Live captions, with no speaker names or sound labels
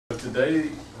today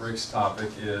Rick's topic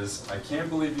is, I can't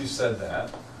believe you said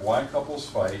that, why couples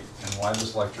fight, and why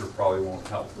this lecture probably won't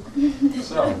help.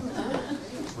 So,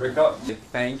 Rick Hupp.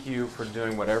 Thank you for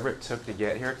doing whatever it took to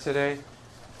get here today.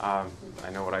 I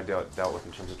know what I dealt with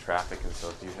in terms of traffic, and so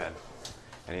if you had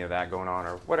any of that going on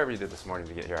or whatever you did this morning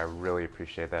to get here, I really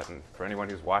appreciate that. And for anyone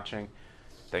who's watching,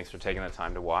 thanks for taking the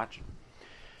time to watch.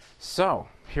 So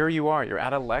here you are, you're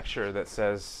at a lecture that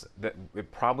says that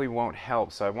it probably won't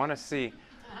help. So I want to see,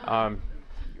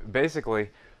 basically,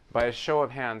 by a show of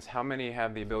hands, how many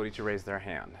have the ability to raise their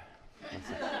hand?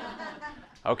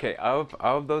 Okay,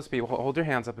 of those people, hold your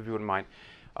hands up if you wouldn't mind.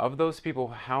 Of those people,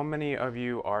 how many of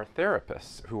you are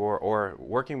therapists who are or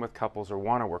working with couples or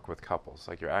want to work with couples,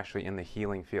 like you're actually in the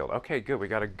healing field? Okay, good. We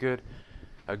got a good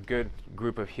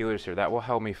group of healers here. That will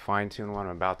help me fine-tune what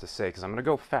I'm about to say, because I'm going to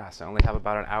go fast. I only have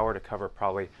about an hour to cover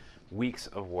probably weeks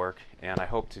of work, and I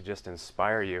hope to just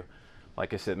inspire you.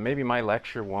 Like I said, maybe my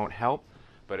lecture won't help,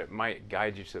 but it might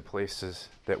guide you to the places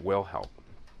that will help.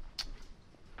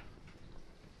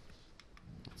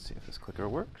 Let's see if this clicker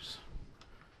works.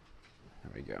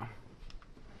 There we go.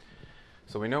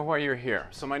 So we know why you're here.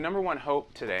 So my number one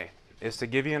hope today is to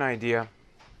give you an idea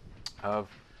of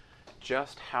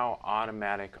just how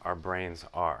automatic our brains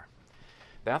are.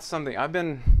 That's something, I've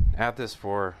been at this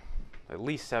for at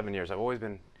least 7 years. I've always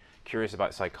been curious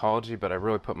about psychology, but I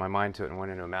really put my mind to it and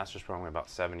went into a master's program about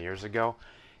 7 years ago.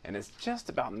 And it's just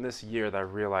about in this year that I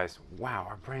realized, wow,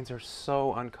 our brains are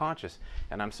so unconscious.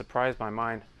 And I'm surprised by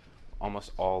mine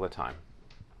almost all the time.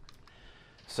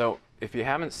 So if you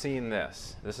haven't seen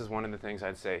this, this is one of the things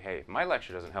I'd say, hey, if my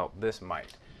lecture doesn't help, this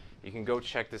might. You can go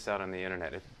check this out on the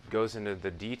internet. It goes into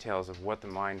the details of what the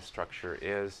mind structure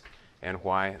is and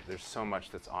why there's so much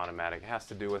that's automatic. It has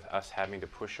to do with us having to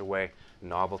push away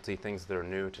novelty, things that are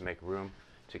new, to make room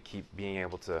to keep being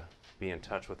able to be in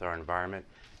touch with our environment,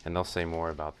 and they'll say more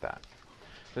about that.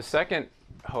 The second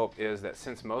hope is that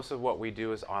since most of what we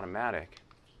do is automatic,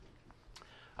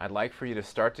 I'd like for you to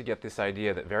start to get this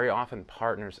idea that very often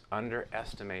partners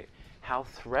underestimate how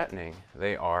threatening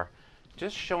they are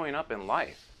just showing up in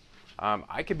life.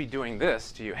 I could be doing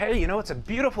this to you. Hey, you know, it's a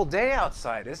beautiful day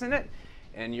outside, isn't it?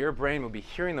 And your brain will be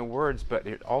hearing the words, but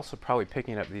it also probably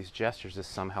picking up these gestures as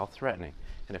somehow threatening.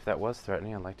 And if that was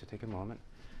threatening, I'd like to take a moment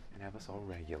and have us all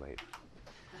regulate.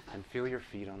 And feel your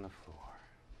feet on the floor.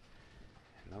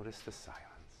 And notice the silence.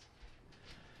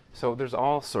 So there's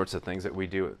all sorts of things that we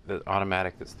do that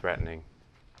automatic that's threatening.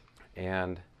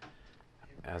 And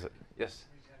as it, yes?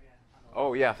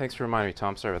 Oh yeah, thanks for reminding me,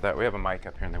 Tom. Sorry about that. We have a mic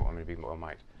up here and they want me to be well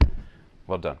mic'd.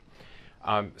 Well done.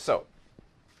 So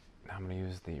now I'm going to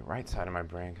use the right side of my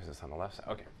brain because it's on the left side.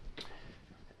 Okay.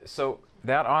 So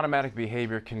that automatic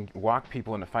behavior can walk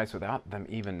people into fights without them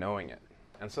even knowing it.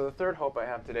 And so the third hope I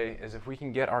have today is if we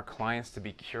can get our clients to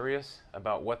be curious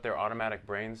about what their automatic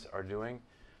brains are doing,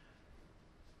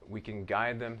 we can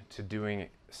guide them to doing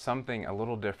something a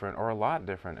little different or a lot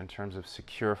different in terms of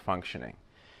secure functioning.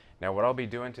 Now what I'll be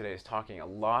doing today is talking a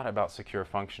lot about secure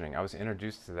functioning. I was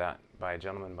introduced to that by a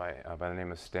gentleman by the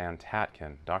name of Stan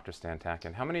Tatkin, Dr. Stan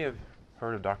Tatkin. How many have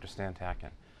heard of Dr. Stan Tatkin?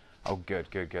 Oh, good,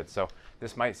 good, good. So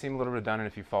this might seem a little redundant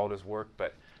if you followed his work,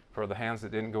 but for the hands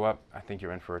that didn't go up, I think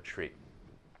you're in for a treat.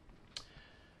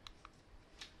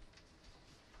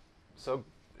 So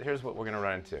here's what we're going to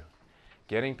run into.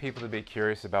 Getting people to be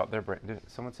curious about their brain. Did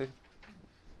someone see? Did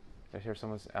I hear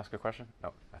someone ask a question?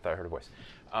 No, I thought I heard a voice.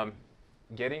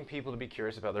 Getting people to be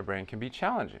curious about their brain can be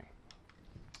challenging.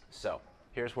 So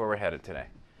here's where we're headed today.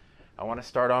 I want to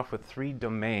start off with 3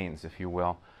 domains, if you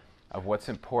will, of what's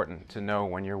important to know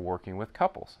when you're working with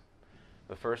couples.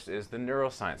 The first is the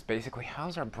neuroscience. Basically,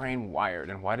 how's our brain wired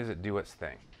and why does it do its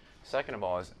thing? Second of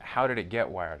all is how did it get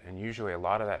wired? And usually a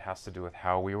lot of that has to do with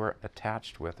how we were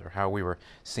attached with or how we were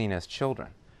seen as children.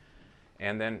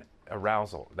 And then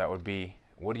arousal. That would be,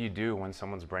 what do you do when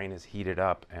someone's brain is heated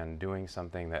up and doing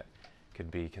something that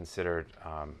could be considered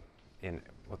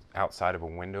outside of a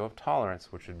window of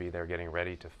tolerance, which would be they're getting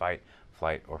ready to fight,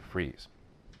 flight, or freeze.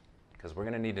 Because we're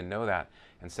going to need to know that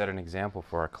and set an example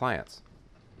for our clients.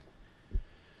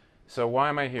 So why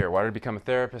am I here? Why did I become a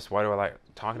therapist? Why do I like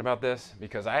talking about this?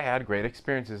 Because I had great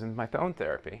experiences in my own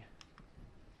therapy.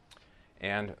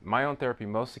 And my own therapy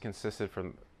mostly consisted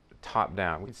from top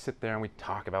down. We'd sit there and we'd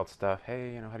talk about stuff.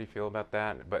 Hey, you know, how do you feel about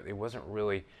that? But it wasn't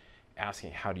really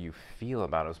asking how do you feel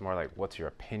about it. It was more like, what's your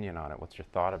opinion on it? What's your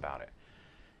thought about it?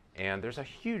 And there's a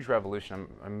huge revolution,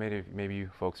 maybe you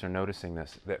folks are noticing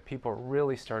this, that people are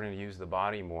really starting to use the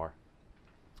body more,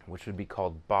 which would be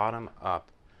called bottom-up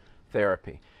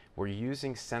therapy. We're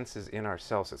using senses in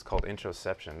ourselves. It's called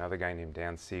introception. Another guy named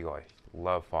Dan Siegel, I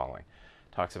love following,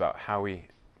 talks about how we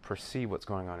perceive what's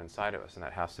going on inside of us, and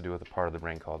that has to do with a part of the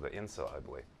brain called the insula, I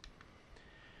believe.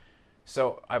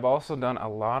 So I've also done a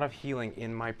lot of healing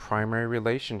in my primary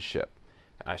relationship.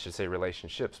 I should say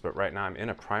relationships, but right now I'm in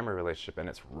a primary relationship, and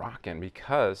it's rocking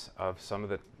because of some of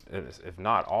the, if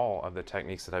not all, of the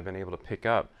techniques that I've been able to pick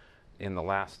up in the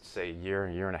last, say, year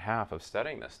and a half of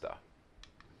studying this stuff.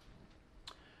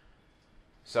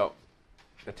 So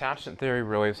attachment theory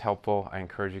really is helpful. I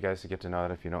encourage you guys to get to know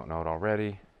that if you don't know it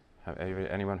already. Have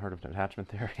anyone heard of attachment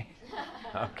theory?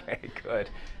 Okay, good.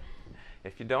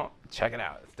 If you don't, check it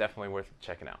out. It's definitely worth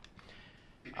checking out.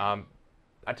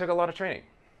 I took a lot of training.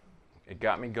 It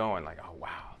got me going, like, oh,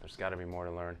 wow, there's got to be more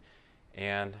to learn.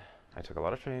 And I took a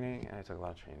lot of training, and I took a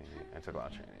lot of training, and I took a lot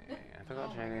of training, and I took a lot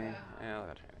of training, and a lot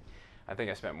of training. I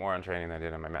think I spent more on training than I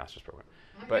did in my master's program.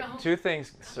 But two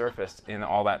things surfaced in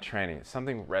all that training.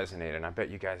 Something resonated, and I bet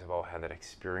you guys have all had that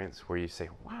experience where you say,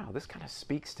 wow, this kind of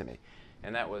speaks to me.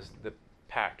 And that was the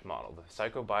PACT model, the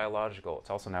psychobiological, it's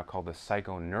also now called the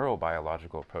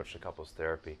psychoneurobiological approach to couples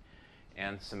therapy,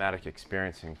 and somatic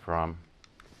experiencing from,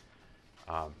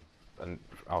 and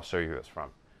I'll show you who it's from.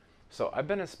 So I've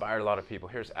been inspired a lot of people.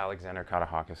 Here's Alexander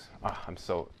Katahakis. Oh, I'm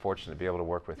so fortunate to be able to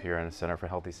work with here in the Center for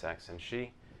Healthy Sex, and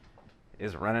she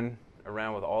is running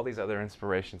around with all these other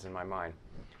inspirations in my mind.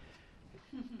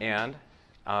 And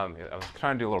I was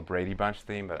trying to do a little Brady Bunch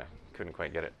theme, but I couldn't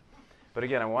quite get it. But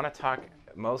again, I want to talk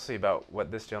mostly about what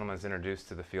this gentleman has introduced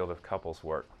to the field of couples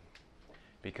work,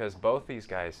 because both these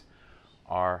guys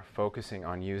are focusing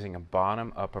on using a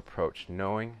bottom-up approach,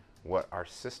 knowing what our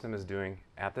system is doing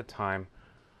at the time,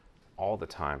 all the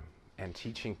time, and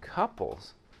teaching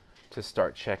couples to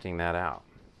start checking that out.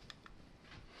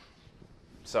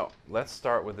 So let's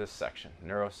start with this section,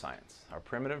 neuroscience. Our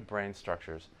primitive brain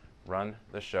structures run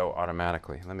the show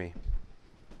automatically. Let me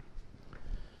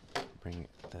bring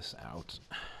this out.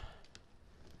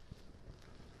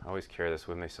 I always carry this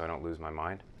with me so I don't lose my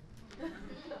mind.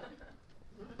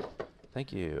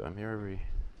 Thank you. I'm here every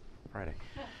Friday.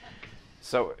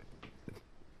 So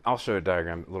I'll show a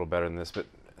diagram a little better than this, but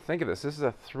think of this. This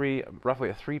is roughly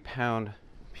a 3-pound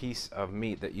piece of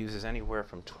meat that uses anywhere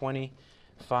from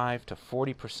 25 to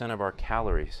 40% of our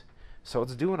calories. So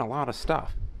it's doing a lot of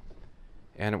stuff.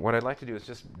 And what I'd like to do is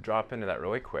just drop into that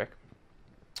really quick.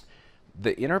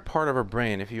 The inner part of our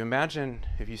brain, if you imagine,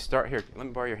 if you start here, let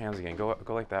me borrow your hands again. Go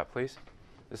like that, please.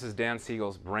 This is Dan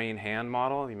Siegel's brain hand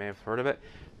model. You may have heard of it.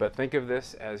 But think of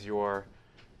this as your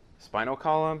spinal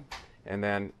column, and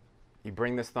then you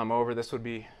bring this thumb over. This would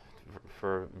be,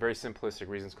 for very simplistic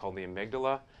reasons, called the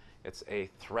amygdala. It's a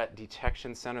threat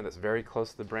detection center that's very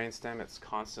close to the brainstem. It's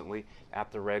constantly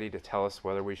at the ready to tell us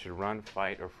whether we should run,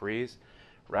 fight, or freeze.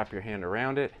 Wrap your hand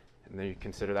around it, and then you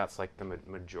consider that's like the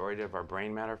majority of our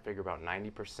brain matter, figure about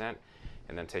 90%.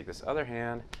 And then take this other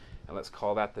hand, and let's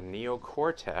call that the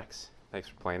neocortex. Thanks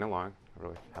for playing along.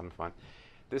 Really having fun.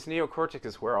 This neocortex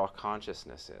is where all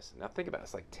consciousness is. Now think about it.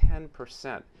 It's like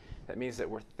 10%. That means that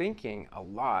we're thinking a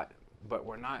lot, but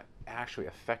we're not actually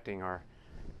affecting our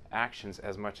actions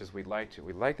as much as we'd like to.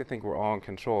 We'd like to think we're all in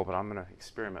control, but I'm going to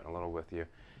experiment a little with you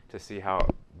to see how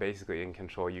basically in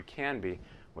control you can be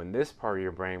when this part of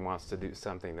your brain wants to do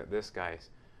something that this guy's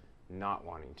not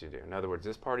wanting to do. In other words,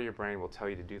 this part of your brain will tell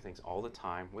you to do things all the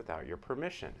time without your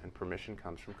permission, and permission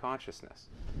comes from consciousness.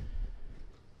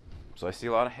 So I see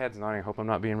a lot of heads nodding. I hope I'm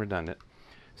not being redundant.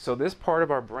 So this part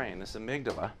of our brain, this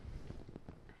amygdala,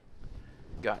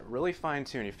 got really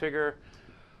fine-tuned. You figure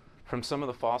from some of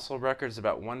the fossil records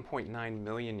about 1.9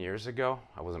 million years ago,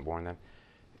 I wasn't born then,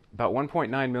 about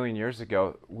 1.9 million years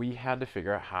ago, we had to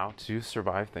figure out how to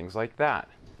survive things like that.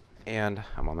 And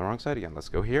I'm on the wrong side again. Let's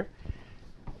go here.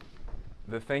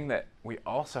 The thing that we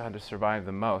also had to survive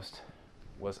the most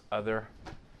was other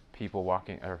people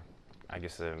walking, or I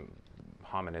guess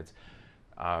hominids,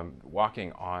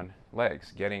 walking on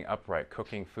legs, getting upright,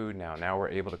 cooking food now. Now we're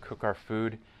able to cook our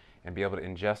food and be able to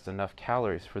ingest enough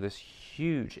calories for this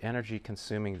huge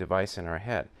energy-consuming device in our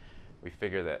head. We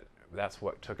figure that that's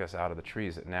what took us out of the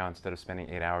trees, that now instead of spending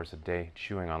 8 hours a day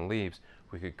chewing on leaves,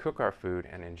 we could cook our food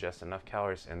and ingest enough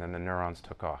calories, and then the neurons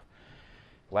took off.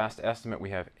 Last estimate,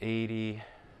 we have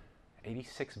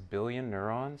 86 billion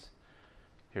neurons.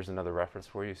 Here's another reference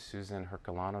for you.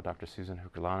 Dr. Susan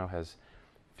Herculano has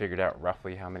figured out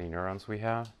roughly how many neurons we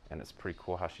have, and it's pretty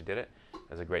cool how she did it.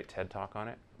 There's a great TED Talk on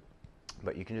it.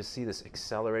 But you can just see this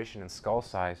acceleration in skull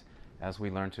size as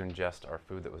we learn to ingest our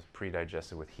food that was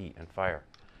pre-digested with heat and fire.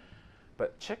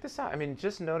 But check this out. I mean,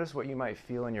 just notice what you might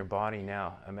feel in your body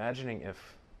now. Imagining if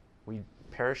we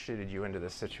parachuted you into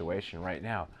this situation right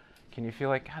now. Can you feel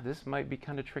like, God, this might be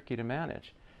kind of tricky to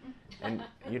manage? And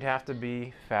you'd have to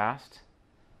be fast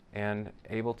and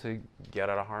able to get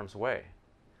out of harm's way.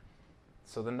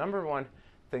 So the number one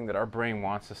thing that our brain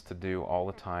wants us to do all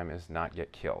the time is not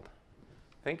get killed.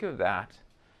 Think of that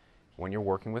when you're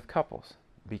working with couples,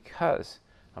 because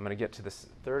I'm going to get to this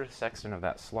third section of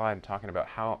that slide talking about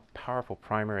how powerful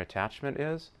primary attachment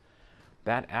is.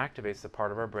 That activates the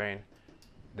part of our brain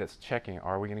that's checking,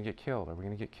 are we going to get killed? Are we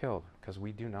going to get killed? Because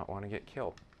we do not want to get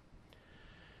killed.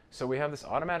 So we have this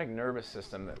automatic nervous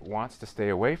system that wants to stay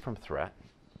away from threat,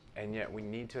 and yet we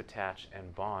need to attach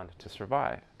and bond to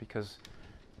survive. Because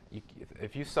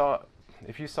if you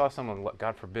saw someone,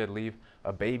 God forbid, leave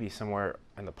a baby somewhere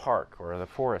in the park or the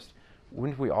forest,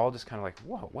 wouldn't we all just kind of like,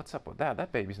 whoa, what's up with that?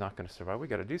 That baby's not going to survive. We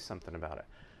got to do something about it.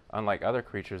 Unlike other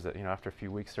creatures that, after a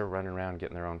few weeks they're running around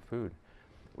getting their own food.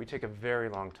 We take a very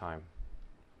long time.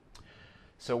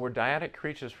 So we're dyadic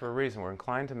creatures for a reason. We're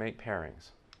inclined to make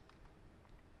pairings.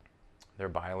 There are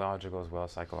biological as well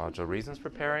as psychological reasons for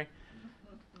pairing.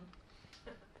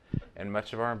 And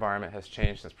much of our environment has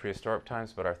changed since prehistoric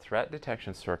times, but our threat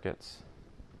detection circuits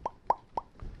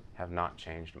have not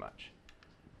changed much.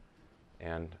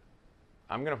 And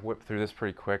I'm going to whip through this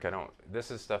pretty quick. This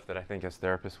is stuff that I think as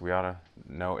therapists we ought to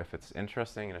know if it's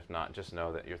interesting, and if not, just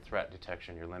know that your threat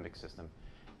detection, your limbic system,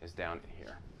 is down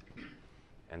here.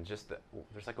 And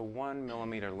there's like a 1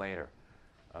 millimeter layer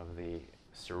of the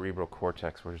cerebral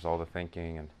cortex, where there's all the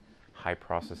thinking and high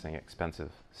processing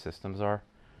expensive systems are.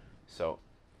 So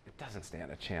it doesn't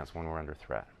stand a chance when we're under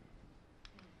threat.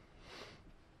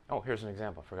 Oh, here's an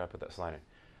example. I forgot to put that slide in.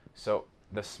 So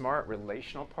the smart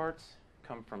relational parts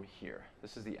come from here.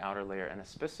 This is the outer layer, and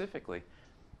specifically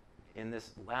in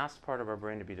this last part of our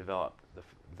brain to be developed,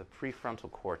 the prefrontal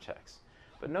cortex.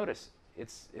 But notice,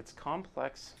 it's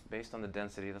complex based on the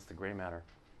density. That's the gray matter.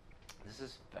 This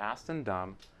is fast and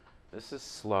dumb. This is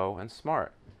slow and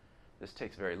smart. This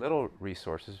takes very little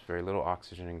resources, very little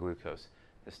oxygen and glucose.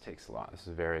 This takes a lot. This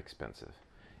is very expensive.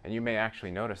 And you may actually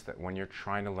notice that when you're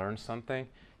trying to learn something,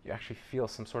 you actually feel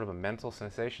some sort of a mental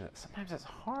sensation that sometimes it's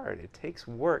hard. It takes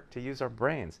work to use our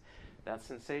brains. That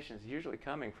sensation is usually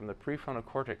coming from the prefrontal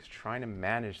cortex trying to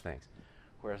manage things,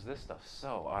 whereas this stuff's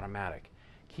so automatic.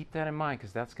 Keep that in mind,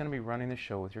 because that's going to be running the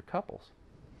show with your couples.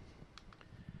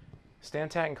 Stan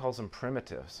Tatton calls them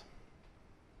primitives.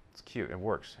 It's cute. It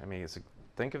works. I mean,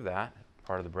 think of that,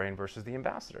 part of the brain versus the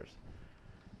ambassadors.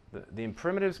 The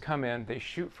primitives come in, they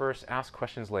shoot first, ask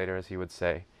questions later, as he would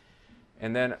say.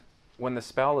 And then when the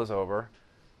spell is over,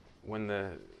 when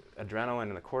the adrenaline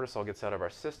and the cortisol gets out of our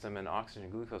system and oxygen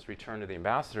and glucose return to the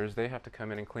ambassadors, they have to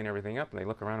come in and clean everything up, and they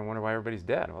look around and wonder why everybody's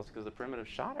dead. Well, it's because the primitives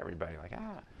shot everybody, like,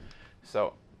 ah.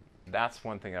 So that's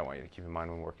one thing I want you to keep in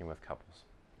mind when working with couples.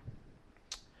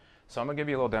 So I'm going to give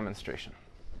you a little demonstration.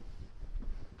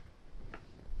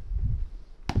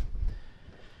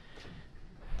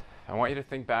 I want you to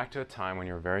think back to a time when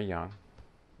you were very young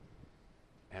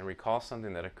and recall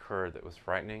something that occurred that was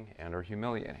frightening and or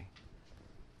humiliating.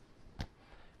 And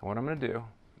what I'm going to do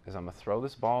is I'm going to throw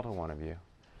this ball to one of you,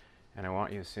 and I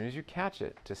want you, as soon as you catch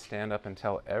it, to stand up and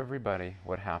tell everybody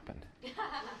what happened.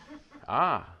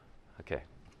 Okay,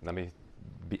 let me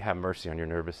have mercy on your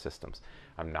nervous systems.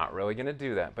 I'm not really going to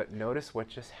do that, but notice what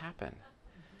just happened.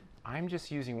 I'm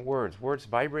just using words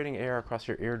vibrating air across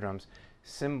your eardrums,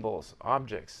 symbols,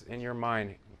 objects in your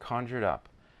mind conjured up,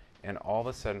 and all of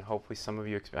a sudden, hopefully some of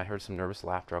you, I heard some nervous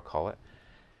laughter, I'll call it,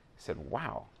 said,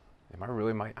 wow,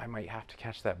 I might have to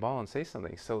catch that ball and say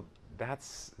something. So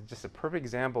that's just a perfect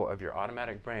example of your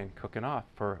automatic brain cooking off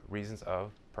for reasons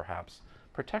of perhaps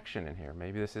protection in here.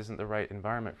 Maybe this isn't the right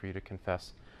environment for you to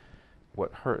confess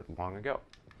what hurt long ago.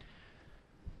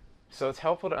 So it's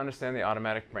helpful to understand the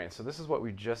automatic brain. So this is what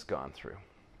we've just gone through.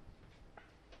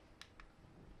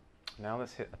 Now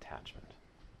let's hit attachment.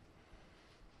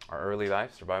 Our early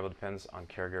life survival depends on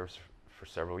caregivers for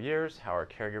several years. How our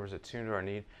caregivers attune to our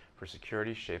need for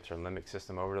security shapes our limbic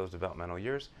system over those developmental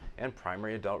years, and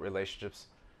primary adult relationships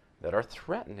that are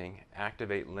threatening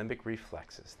activate limbic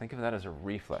reflexes. Think of that as a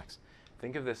reflex.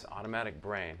 Think of this automatic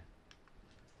brain.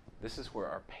 This is where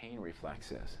our pain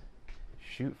reflex is.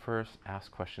 Shoot first,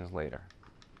 ask questions later.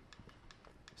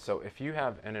 So if you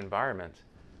have an environment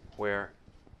where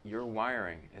your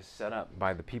wiring is set up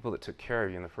by the people that took care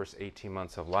of you in the first 18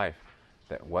 months of life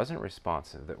that wasn't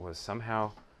responsive, that was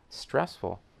somehow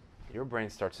stressful, your brain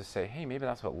starts to say, hey, maybe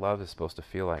that's what love is supposed to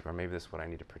feel like, or maybe this is what I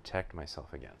need to protect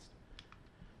myself against.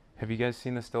 Have you guys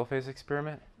seen the still phase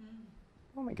experiment?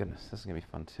 Oh my goodness, this is going to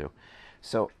be fun too.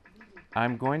 So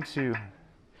I'm going to,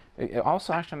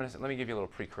 also actually, let me give you a little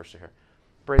precursor here.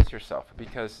 Brace yourself,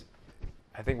 because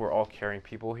I think we're all caring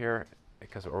people here,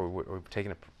 because we've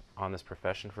taken on this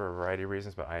profession for a variety of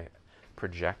reasons, but I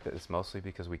project that it's mostly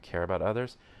because we care about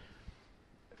others.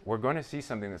 We're going to see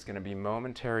something that's going to be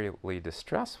momentarily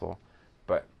distressful,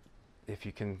 But if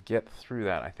you can get through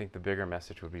that, I think the bigger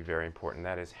message would be very important.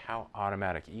 That is how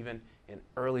automatic, even in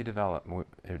early development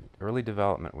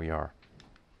we are.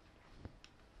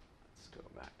 Let's go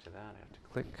back to that. I have to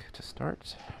click to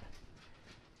start.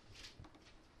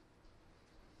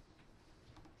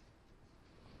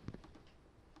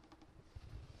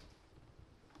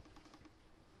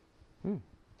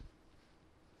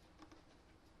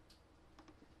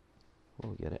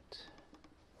 We'll get it.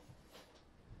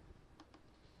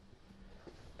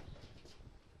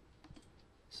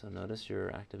 So notice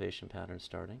your activation pattern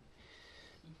starting.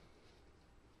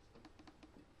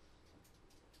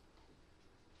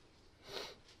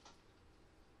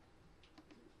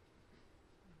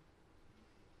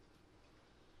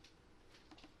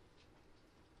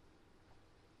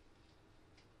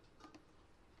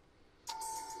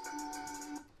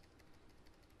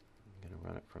 I'm going to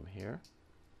run it from here.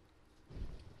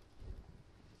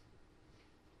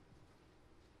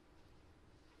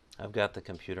 I've got the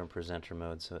computer in presenter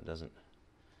mode so it doesn't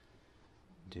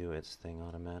do its thing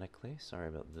automatically. Sorry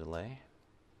about the delay.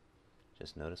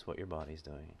 Just notice what your body's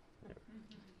doing.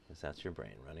 Because that's your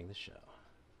brain running the show.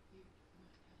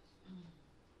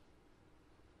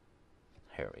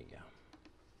 Here we go.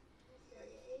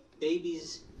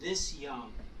 Babies this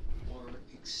young are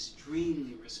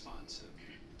extremely responsive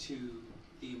to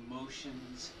the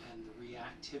emotions and the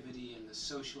reactivity and the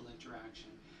social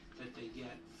interaction that they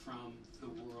get from the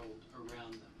world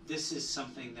around them. This is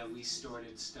something that we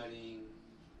started studying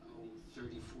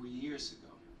 30, 40 years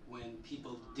ago, when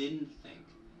people didn't think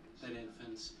that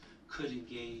infants could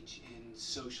engage in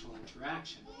social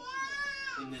interaction.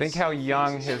 Think how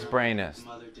young his brain is.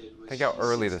 Think how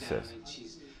early this is.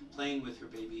 She's playing with her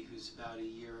baby, who's about a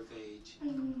year of age.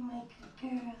 Oh, my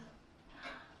girl.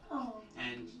 Oh.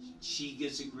 And she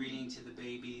gives a greeting to the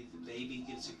baby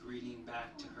gives a greeting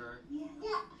back to her. Yeah.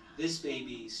 This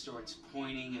baby starts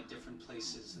pointing at different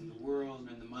places in the world,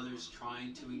 and the mother's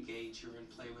trying to engage her and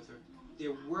play with her.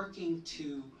 They're working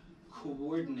to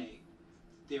coordinate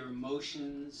their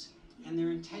emotions and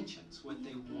their intentions, what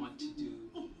they want to do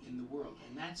in the world.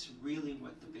 And that's really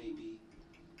what the baby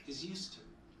is used to.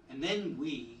 And then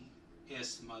we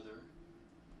ask the mother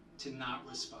to not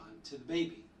respond to the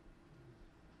baby.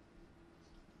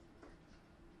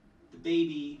 The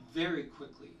baby very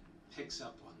quickly picks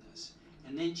up on this,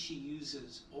 and then she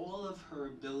uses all of her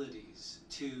abilities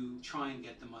to try and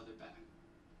get the mother back.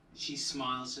 She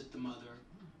smiles at the mother.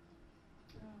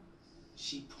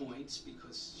 She points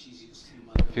because she's used to the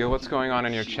mother. Feel what's going on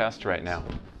in your chest right now.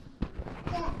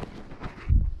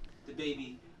 The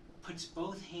baby puts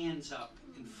both hands up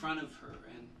in front of her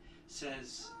and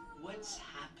says, "What's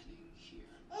happening here?"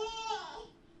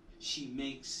 She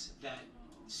makes that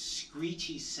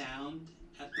screechy sound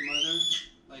at the mother,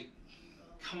 like,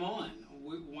 "Come on,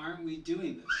 why aren't we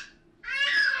doing this?"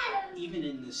 Even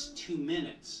in this 2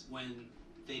 minutes, when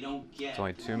they don't get It's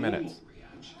only 2 normal minutes.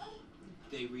 reaction,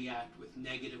 they react with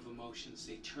negative emotions.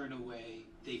 They turn away.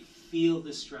 They feel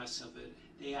the stress of it.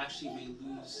 They actually may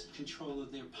lose control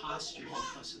of their posture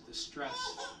because of the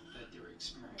stress that they're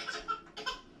experiencing.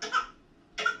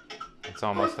 It's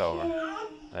almost over.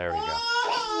 There we go.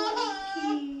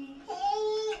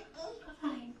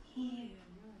 I'm here.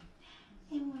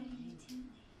 And what are you doing?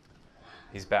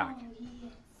 He's back. Oh,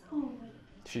 yes. Oh, what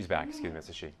She's back. Excuse me, it's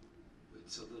a she.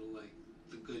 It's a little like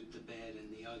the good, the bad,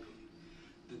 and the ugly.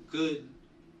 The good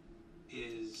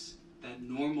is that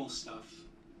normal stuff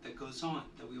that goes on,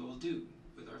 that we all do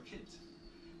with our kids.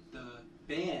 The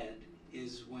bad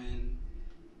is when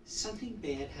something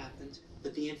bad happens,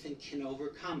 but the infant can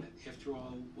overcome it. After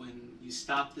all, when you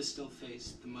stop the still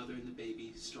face, the mother and the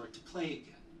baby start to play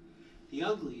again. The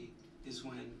ugly is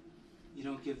when you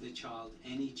don't give the child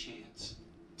any chance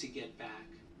to get back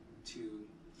to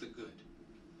the good.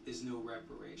 There's no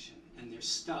reparation, and they're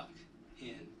stuck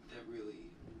in that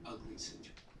really ugly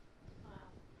situation.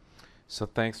 So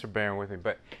thanks for bearing with me.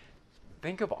 But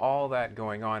think of all that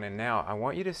going on, and now I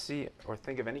want you to see or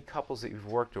think of any couples that you've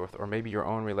worked with, or maybe your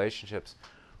own relationships,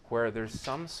 where there's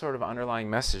some sort of underlying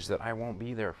message that I won't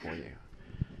be there for you.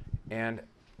 And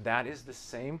that is the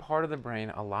same part of the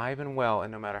brain, alive and well,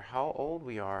 and no matter how old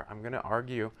we are, I'm going to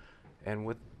argue, and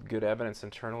with good evidence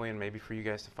internally, and maybe for you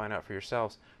guys to find out for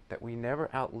yourselves, that we never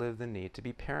outlive the need to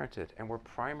be parented, and we're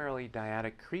primarily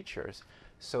dyadic creatures.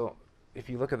 So if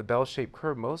you look at the bell-shaped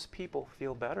curve, most people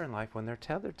feel better in life when they're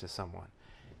tethered to someone.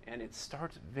 And it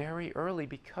starts very early.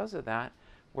 Because of that,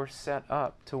 we're set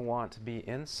up to want to be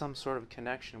in some sort of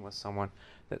connection with someone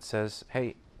that says,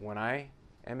 hey, when I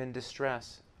am in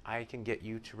distress, I can get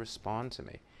you to respond to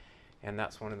me. And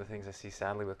that's one of the things I see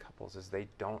sadly with couples, is they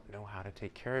don't know how to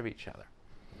take care of each other.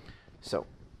 So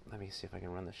let me see if I can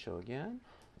run the show again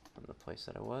from the place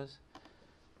that I was.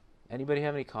 Anybody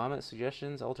have any comments,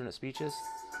 suggestions, alternate speeches?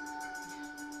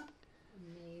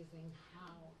 Amazing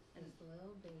how as a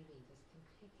little baby just can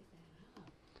pick that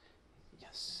up.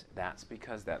 Yes, that's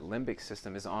because that limbic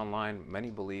system is online, many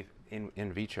believe,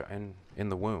 in vitro, in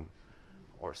the womb,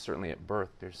 or certainly at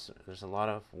birth. There's a lot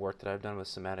of work that I've done with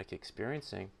somatic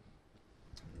experiencing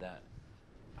that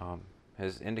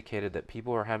has indicated that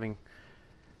people are having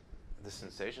the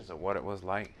sensations of what it was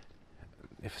like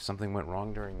if something went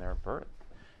wrong during their birth.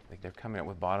 Like they're coming up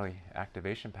with bodily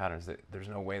activation patterns that there's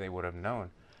no way they would have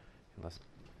known unless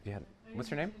you had.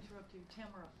 What's your name? Interrupt you,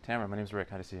 Tamara. Tamara, my name's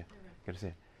Rick. How to see you? Hey, Rick. Good to see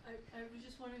you. I was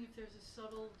just wondering if there's a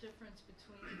subtle difference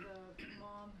between the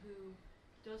mom who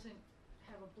doesn't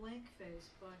have a blank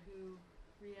face but who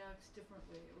reacts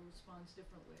differently or responds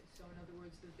differently. So in other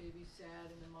words, the baby's sad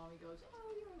and then mommy goes, "Oh,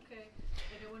 you're okay."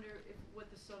 And I wonder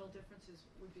what the subtle differences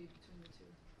would be between the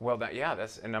two. Well,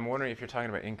 and I'm wondering if you're talking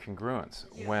about incongruence,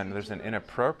 Yeah, when there's an incongruence.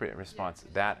 inappropriate response.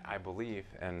 Yeah. That, I believe,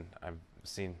 and I've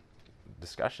seen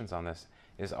discussions on this,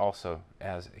 is also,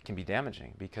 as it can be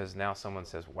damaging, because now someone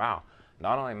says, wow,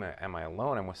 not only am I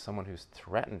alone, I'm with someone who's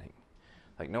threatening.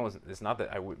 Like it's not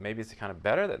that maybe it's kind of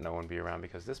better that no one be around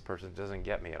because this person doesn't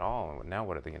get me at all, and now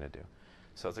what are they going to do?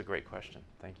 So it's a great question,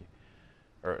 thank you.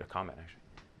 Or a comment, actually.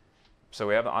 So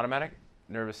we have the automatic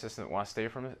nervous system that wants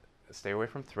to stay away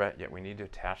from threat, yet we need to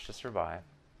attach to survive,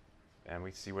 and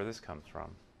we see where this comes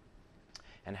from.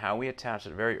 And how we attach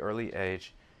at a very early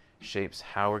age shapes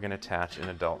how we're going to attach in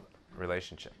adult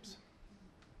relationships.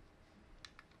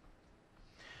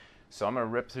 So I'm going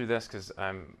to rip through this because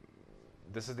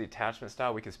this is the attachment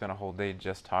style. We could spend a whole day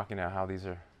just talking about how these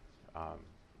are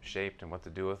shaped and what to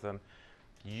do with them.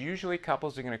 Usually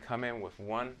couples are going to come in with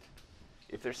one.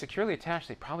 If they're securely attached,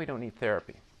 they probably don't need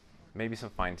therapy. Maybe some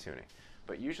fine-tuning.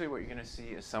 But usually what you're going to see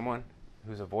is someone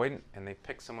who's avoidant, and they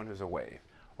pick someone who's a wave.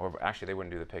 Or actually, they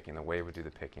wouldn't do the picking. The wave would do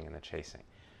the picking and the chasing.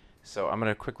 So I'm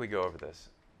going to quickly go over this.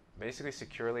 Basically,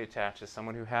 securely attached is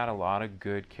someone who had a lot of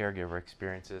good caregiver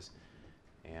experiences.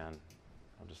 And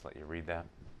I'll just let you read that.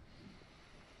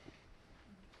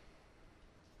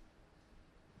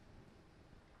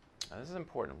 Now, this is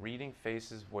important. Reading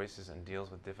faces, voices, and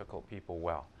deals with difficult people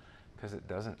well, because it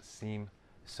doesn't seem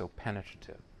so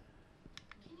penetrative.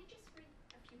 Can you just read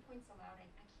a few points aloud? I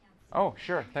can't see. Oh,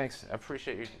 sure. Thanks. I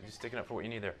appreciate you sticking up for what you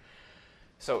need there.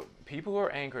 So people who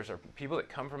are anchors are people that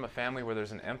come from a family where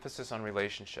there's an emphasis on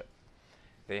relationship.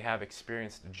 They have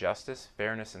experienced justice,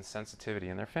 fairness, and sensitivity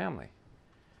in their family.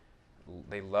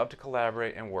 They love to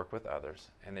collaborate and work with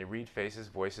others, and they read faces,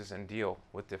 voices, and deal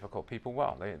with difficult people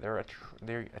well. They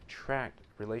attract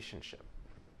relationship.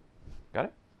 Got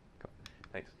it? Cool.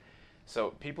 Thanks. So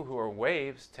people who are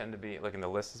waves tend to be, look, and the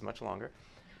list is much longer.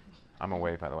 I'm a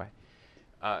wave, by the way.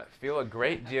 Feel a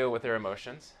great deal with their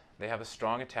emotions. They have a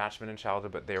strong attachment in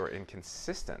childhood, but they were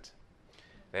inconsistent.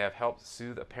 They have helped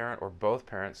soothe a parent or both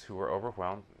parents who were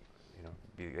overwhelmed.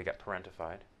 They got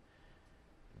parentified.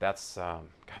 That's, the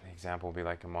example would be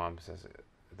like a mom says,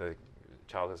 the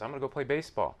child says, I'm going to go play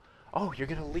baseball. Oh, you're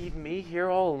going to leave me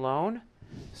here all alone?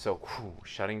 So,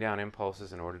 shutting down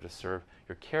impulses in order to serve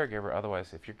your caregiver.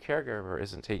 Otherwise, if your caregiver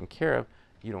isn't taken care of,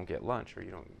 you don't get lunch or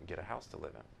you don't get a house to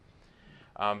live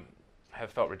in. Have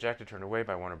felt rejected, turned away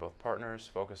by one or both partners.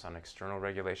 Focus on external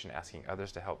regulation, asking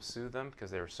others to help soothe them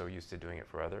because they were so used to doing it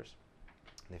for others.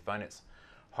 They find it's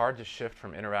hard to shift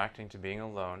from interacting to being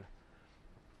alone.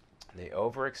 They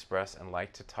overexpress and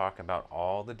like to talk about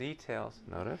all the details.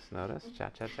 Notice,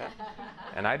 chat.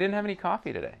 And I didn't have any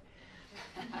coffee today.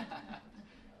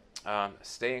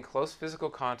 Stay in close physical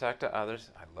contact to others.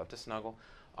 I love to snuggle.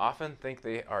 Often think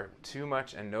they are too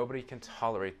much and nobody can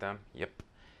tolerate them. Yep.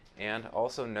 And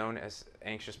also known as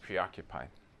anxious preoccupied.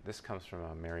 This comes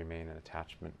from Mary Main and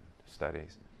attachment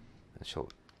studies.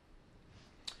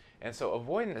 And so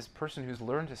avoidant is a person who's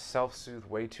learned to self-soothe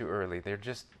way too early.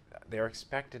 They're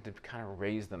expected to kind of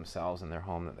raise themselves in their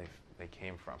home that they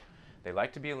came from. They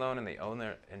like to be alone and they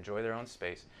enjoy their own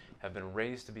space, have been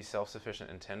raised to be self-sufficient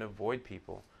and tend to avoid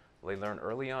people. They learn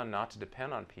early on not to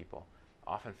depend on people,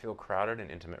 often feel crowded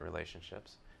in intimate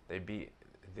relationships. They're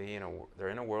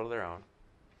in a world of their own.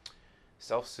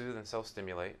 Self-soothe and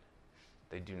self-stimulate.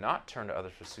 They do not turn to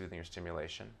others for soothing or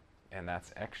stimulation, and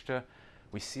that's extra.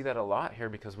 We see that a lot here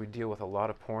because we deal with a lot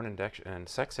of porn and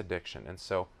sex addiction, and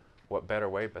so what better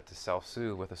way but to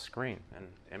self-soothe with a screen and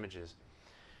images.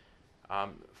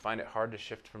 Find it hard to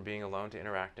shift from being alone to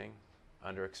interacting,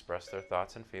 underexpress their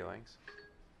thoughts and feelings,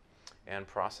 and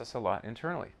process a lot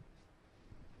internally.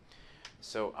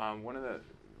 So one of the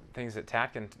things that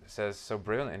Tatkin says so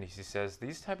brilliantly, he says,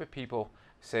 these type of people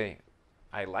say,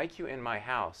 I like you in my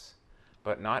house,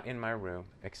 but not in my room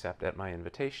except at my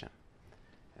invitation.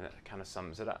 And that kind of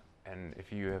sums it up. And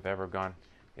if you have ever gone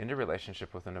into a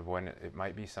relationship with an avoidant, it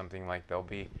might be something like they'll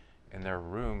be in their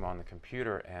room on the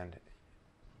computer and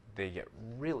they get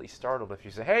really startled if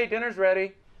you say, hey, dinner's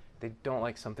ready. They don't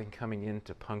like something coming in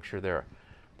to puncture their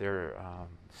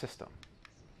system.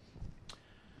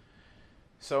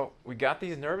 So we got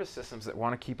these nervous systems that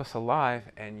want to keep us alive,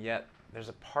 and yet there's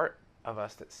a part of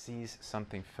us that sees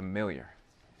something familiar.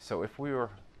 So if we're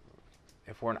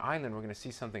an island, we're going to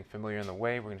see something familiar in the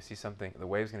wave. We're going to see something. The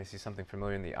wave's going to see something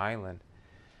familiar in the island,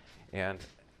 and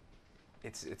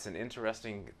it's an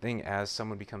interesting thing. As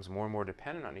someone becomes more and more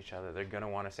dependent on each other, they're going to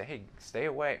want to say, "Hey, stay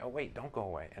away." Oh, wait, don't go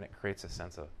away, and it creates a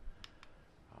sense of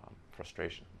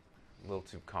frustration. A little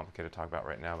too complicated to talk about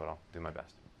right now, but I'll do my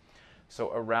best.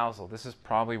 So arousal. This is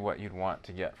probably what you'd want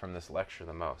to get from this lecture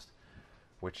the most,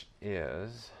 which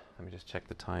is, let me just check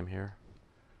the time here.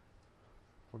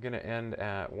 We're going to end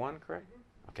at 1, correct?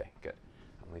 Okay, good.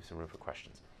 I'll leave some room for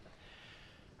questions.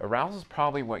 Arousal is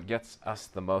probably what gets us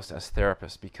the most as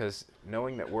therapists, because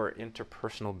knowing that we're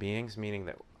interpersonal beings, meaning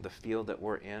that the field that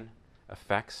we're in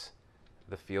affects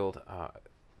the field,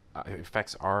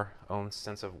 affects our own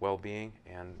sense of well-being,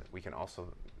 and we can also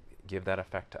give that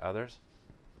effect to others.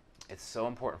 It's so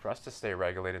important for us to stay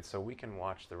regulated so we can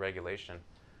watch the regulation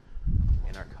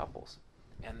in our couples.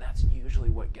 And that's usually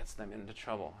what gets them into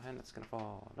trouble. And it's going to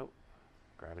fall. Nope.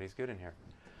 Gravity's good in here.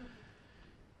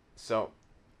 So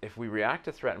if we react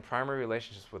to threat in primary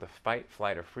relationships with a fight,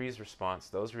 flight, or freeze response,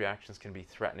 those reactions can be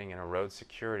threatening and erode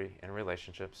security in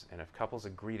relationships. And if couples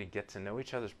agree to get to know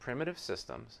each other's primitive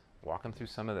systems, walk them through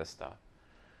some of this stuff,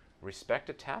 respect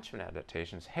attachment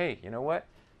adaptations. Hey, you know what?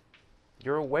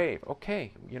 You're a wave.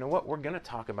 Okay, you know what? We're going to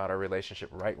talk about our relationship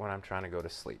right when I'm trying to go to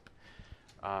sleep.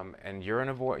 And you're an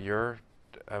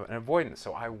avoidant,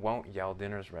 so I won't yell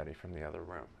dinner's ready from the other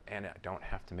room. And I don't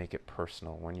have to make it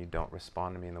personal when you don't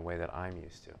respond to me in the way that I'm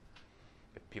used to.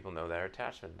 If people know their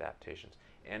attachment adaptations,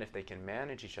 and if they can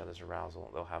manage each other's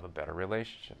arousal, they'll have a better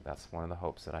relationship. That's one of the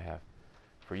hopes that I have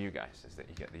for you guys, is that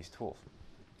you get these tools.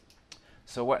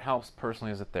 So what helps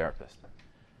personally as a therapist?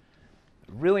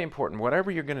 Really important, whatever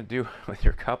you're going to do with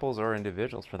your couples or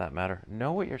individuals for that matter,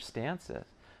 know what your stance is.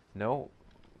 Know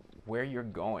where you're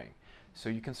going, so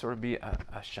you can sort of be a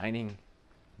shining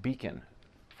beacon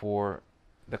for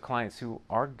the clients who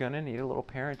are going to need a little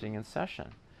parenting in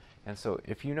session. And so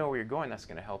if you know where you're going, that's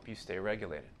going to help you stay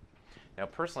regulated. Now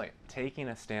personally, taking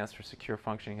a stance for secure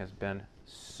functioning has been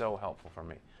so helpful for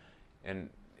me. And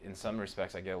in some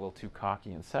respects, I get a little too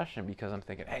cocky in session because I'm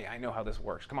thinking, hey, I know how this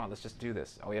works. Come on, let's just do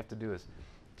this. All we have to do is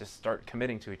just start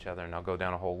committing to each other, and I'll go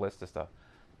down a whole list of stuff.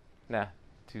 Nah,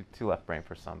 too left brain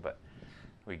for some, but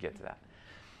we get to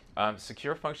that.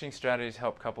 Secure functioning strategies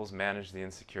help couples manage the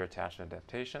insecure attachment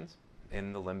adaptations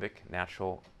in the limbic,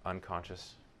 natural,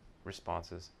 unconscious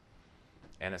responses,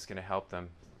 and it's going to help them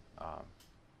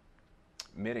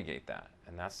mitigate that.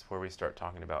 And that's where we start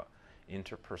talking about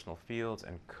interpersonal fields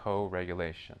and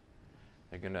co-regulation.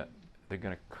 They're gonna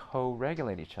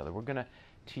co-regulate each other. We're gonna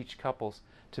teach couples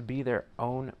to be their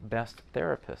own best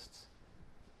therapists.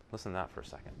 Listen to that for a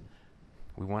second.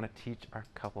 We want to teach our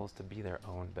couples to be their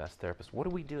own best therapists. What do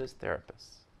we do as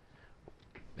therapists?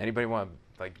 Anybody want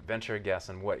to venture a guess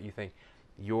on what you think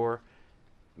your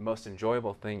most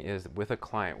enjoyable thing is with a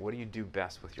client? What do you do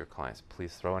best with your clients?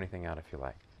 Please throw anything out if you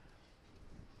like.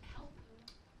 Help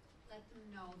them, let them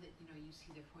know that you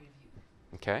see their point of view.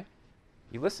 Okay,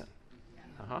 you listen.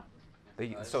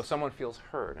 Yeah. So someone feels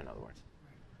heard, in other words.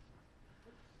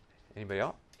 Anybody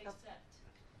else?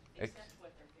 Accept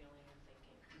what they're feeling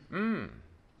and thinking.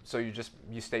 So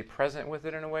you stay present with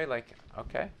it in a way, like,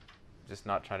 okay, just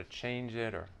not try to change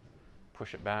it or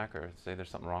push it back or say there's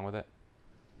something wrong with it.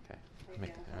 Okay,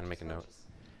 I'm gonna make a note.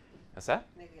 What's that?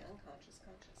 Make the unconscious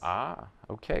conscious. Ah,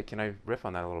 okay. Can I riff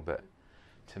on that a little bit?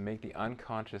 To make the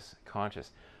unconscious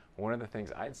conscious. One of the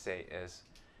things I'd say is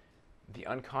the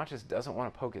unconscious doesn't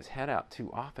want to poke its head out too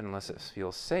often unless it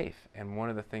feels safe. And one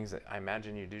of the things that I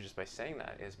imagine you do just by saying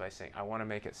that is by saying, I want to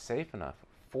make it safe enough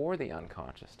for the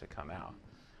unconscious to come out.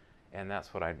 And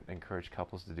that's what I encourage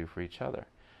couples to do for each other,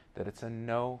 that it's a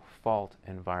no-fault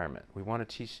environment. We want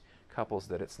to teach couples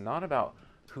that it's not about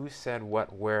who said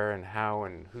what, where, and how,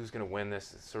 and who's going to win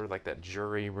this. It's sort of like that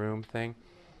jury room thing.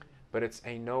 But it's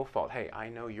a no-fault. Hey, I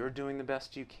know you're doing the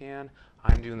best you can.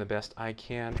 I'm doing the best I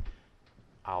can.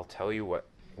 I'll tell you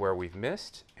where we've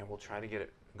missed, and we'll try to get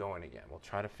it going again. We'll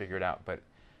try to figure it out. But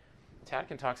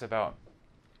Tatkin talks about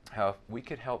how if we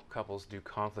could help couples do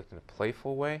conflict in a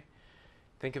playful way,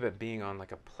 think of it being on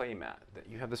like a play mat, that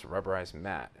you have this rubberized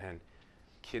mat, and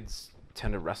kids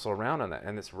tend to wrestle around on that,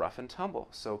 and it's rough and tumble.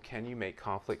 So can you make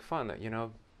conflict fun? That, you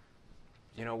know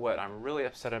what, I'm really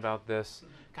upset about this.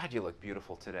 God, you look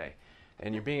beautiful today.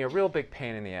 And you're being a real big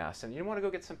pain in the ass. And you want to go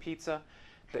get some pizza,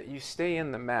 that you stay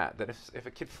in the mat. That if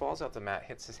a kid falls out the mat,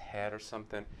 hits his head or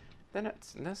something, then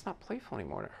that's not playful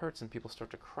anymore. And it hurts and people start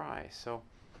to cry. So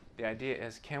the idea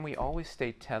is, can we always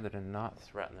stay tethered and not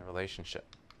threaten the relationship?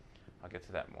 I'll get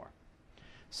to that more.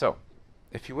 So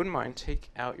if you wouldn't mind, take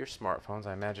out your smartphones.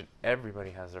 I imagine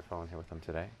everybody has their phone here with them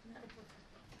today.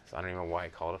 So I don't even know why I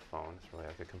call it a phone. It's really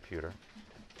like a computer.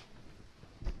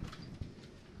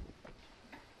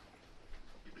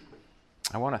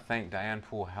 I want to thank Diane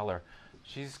Poole-Heller.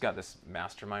 She's got this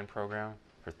mastermind program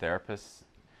for therapists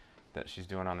that she's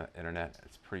doing on the internet.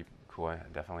 It's pretty cool. I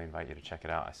definitely invite you to check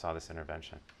it out. I saw this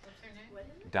intervention. What's her name? What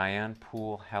is it? Diane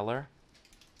Poole-Heller.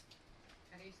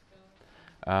 How do you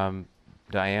spell it?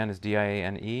 Diane is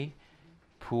D-I-A-N-E,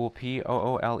 Poole,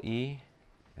 P-O-O-L-E,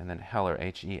 and then Heller,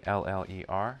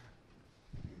 H-E-L-L-E-R.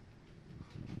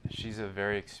 She's a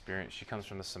very experienced, she comes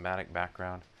from the somatic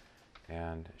background,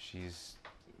 and she's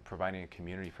providing a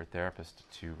community for therapists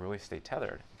to really stay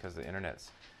tethered, because the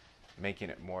internet's making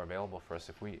it more available for us.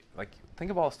 If we, like,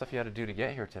 think of all the stuff you had to do to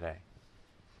get here today.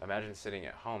 Imagine sitting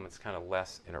at home, it's kind of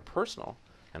less interpersonal,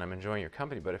 and I'm enjoying your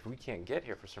company, but if we can't get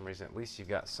here for some reason, at least you've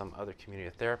got some other community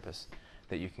of therapists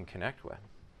that you can connect with.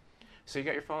 So you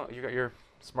got your phone, you got your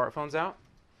smartphones out.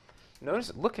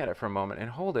 Notice, look at it for a moment and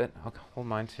hold it. I'll hold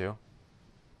mine too.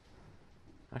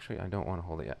 Actually, I don't want to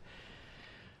hold it yet.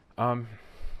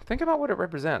 Think about what it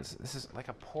represents. This is like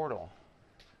a portal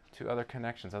to other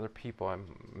connections, other people. I'm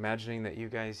imagining that you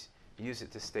guys use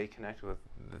it to stay connected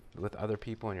with other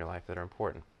people in your life that are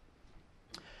important.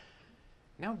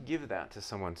 Now give that to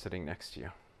someone sitting next to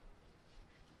you.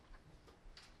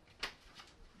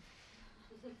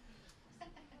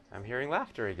 I'm hearing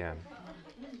laughter again.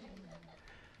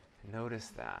 Notice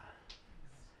that.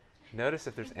 Notice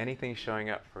if there's anything showing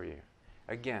up for you.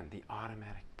 Again, the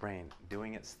automatic brain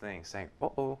doing its thing, saying,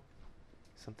 uh-oh,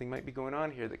 something might be going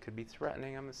on here that could be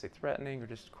threatening. I'm going to say threatening or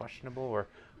just questionable, or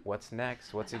what's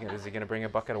next? What's he gonna, is he going to bring a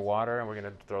bucket of water and we're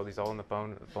going to throw these all in the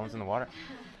phones in the water?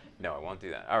 No, I won't do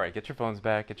that. All right, get your phones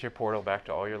back. Get your portal back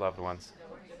to all your loved ones.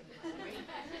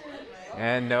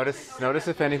 And notice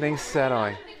if anything's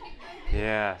settling.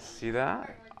 Yeah, see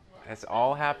that? It's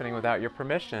all happening without your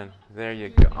permission. There you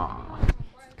go. Aw,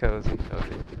 cozy,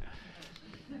 cozy.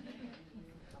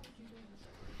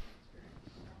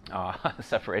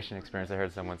 Separation experience, I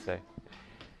heard someone say.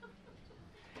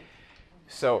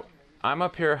 So I'm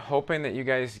up here hoping that you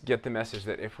guys get the message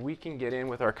that if we can get in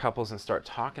with our couples and start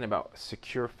talking about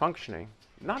secure functioning,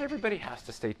 not everybody has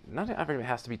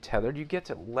to be tethered. You get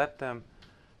to let them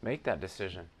make that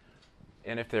decision.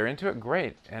 And if they're into it,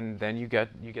 great. And then you get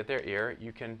their ear.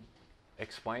 You can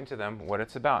explain to them what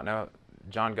it's about. Now,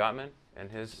 John Gottman and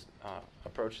his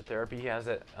approach to therapy, he has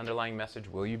that underlying message,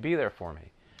 will you be there for me?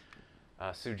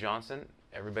 Sue Johnson,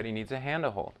 everybody needs a hand to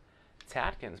hold.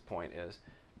 Tatkin's point is,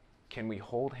 can we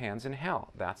hold hands in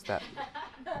hell? That's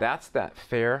that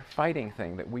fair fighting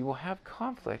thing, that we will have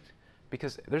conflict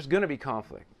because there's going to be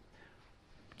conflict.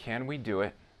 Can we do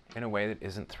it in a way that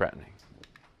isn't threatening?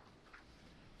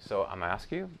 So I'm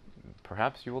asking you,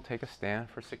 perhaps you will take a stand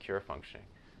for secure functioning.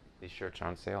 These shirts are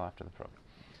on sale after the program.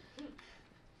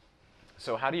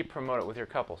 So how do you promote it with your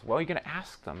couples? Well, you're going to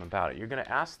ask them about it. You're going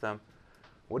to ask them,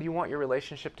 what do you want your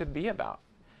relationship to be about?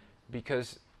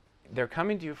 Because they're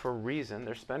coming to you for a reason.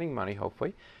 They're spending money,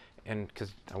 hopefully, and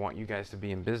because I want you guys to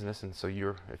be in business, and so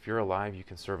if you're alive, you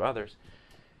can serve others,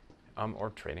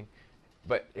 or trading.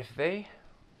 But if they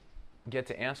get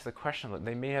to answer the question that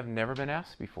they may have never been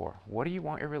asked before, what do you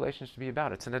want your relationship to be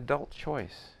about? It's an adult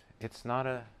choice. It's not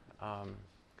a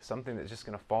something that's just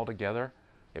going to fall together.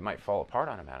 It might fall apart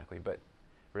automatically, but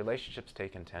relationships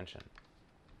take intention.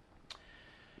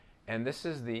 And this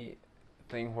is the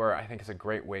thing where I think it's a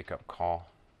great wake-up call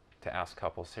to ask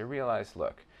couples. Say, realize,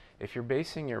 look, if you're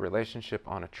basing your relationship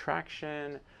on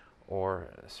attraction or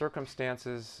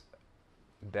circumstances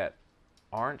that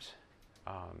aren't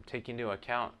taking into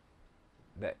account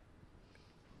that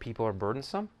people are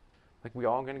burdensome, like we're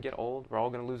all going to get old, we're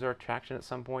all going to lose our attraction at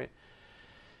some point,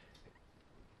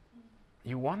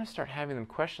 you want to start having them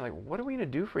question, like, what are we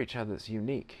going to do for each other that's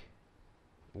unique?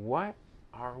 What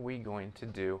are we going to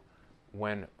do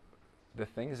when the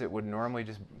things that would normally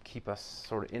just keep us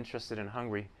sort of interested and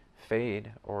hungry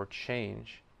fade or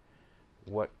change?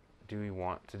 What do we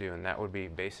want to do? And that would be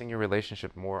basing your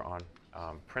relationship more on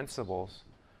principles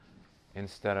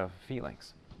instead of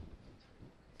feelings.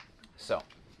 So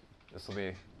this will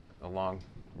be a long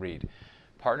read.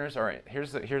 Partners are,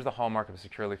 here's the hallmark of a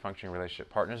securely functioning relationship.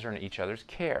 Partners are in each other's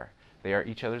care. They are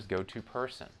each other's go-to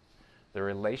person. The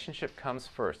relationship comes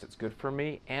first. It's good for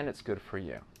me and it's good for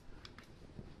you.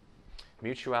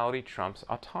 Mutuality trumps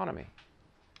autonomy.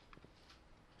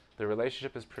 The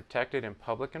relationship is protected in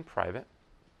public and private.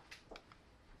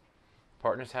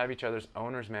 Partners have each other's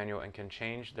owner's manual and can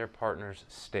change their partner's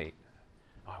state.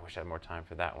 Oh, I wish I had more time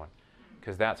for that one.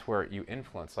 Because that's where you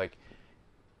influence. Like,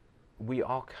 we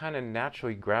all kind of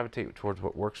naturally gravitate towards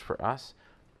what works for us,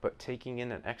 but taking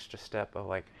in an extra step of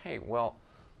like, hey, well,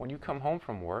 when you come home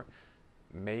from work,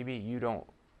 maybe you don't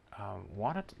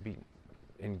want it to be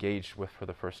engaged with for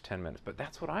the first 10 minutes, but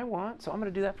that's what I want, so I'm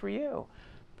going to do that for you.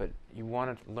 But you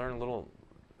want to learn little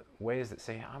ways that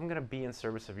say, I'm going to be in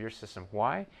service of your system.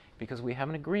 Why? Because we have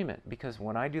an agreement. Because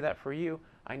when I do that for you,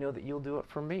 I know that you'll do it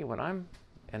for me when I'm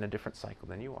in a different cycle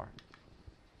than you are.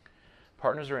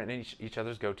 Partners are in each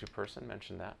other's go-to person,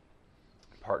 mentioned that.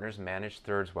 Partners manage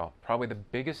thirds well. Probably the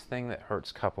biggest thing that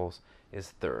hurts couples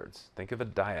is thirds. Think of a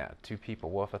dyad, two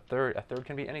people. Well, if a third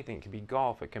can be anything. It can be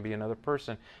golf, it can be another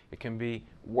person, it can be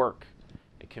work,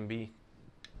 it can be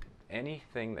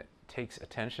anything that takes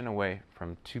attention away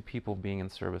from two people being in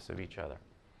service of each other.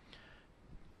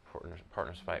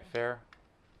 Partners fight fair.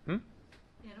 Animals.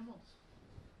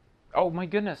 Oh my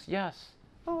goodness, yes.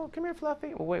 Oh, come here,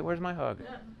 Fluffy. Oh wait, where's my hug?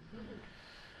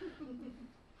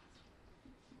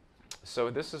 So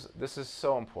this is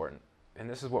so important, and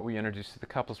this is what we introduce to the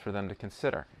couples for them to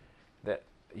consider. That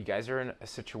you guys are in a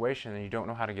situation and you don't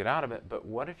know how to get out of it, but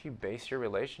what if you base your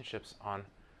relationships on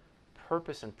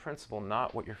purpose and principle,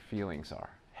 not what your feelings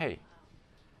are? Hey,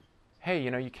 you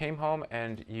know, you came home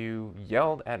and you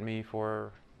yelled at me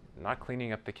for not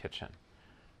cleaning up the kitchen.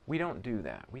 We don't do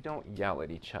that. We don't yell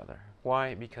at each other.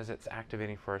 Why? Because it's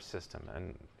activating for our system,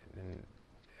 and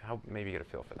how maybe you get a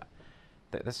feel for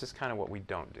that. This is kind of what we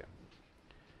don't do.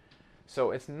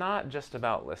 So it's not just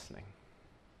about listening.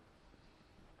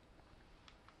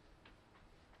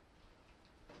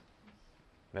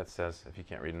 That says, if you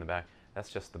can't read in the back, that's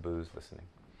just the booze listening.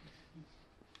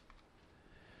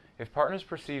 If partners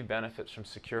perceive benefits from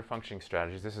secure functioning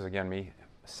strategies, this is again me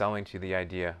selling to the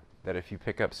idea that if you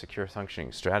pick up secure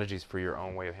functioning strategies for your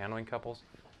own way of handling couples,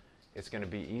 it's going to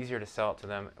be easier to sell it to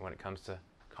them when it comes to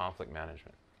conflict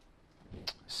management.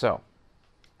 So,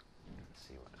 let's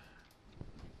see what.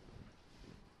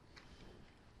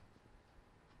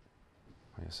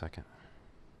 Wait a second.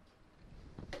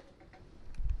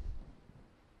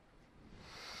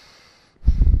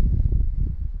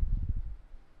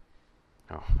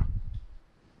 Oh.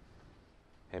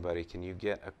 Hey buddy, can you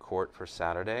get a court for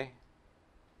Saturday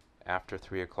after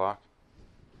 3 o'clock?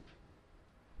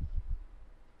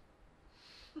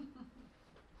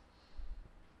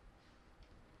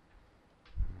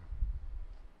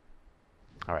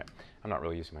 All right, I'm not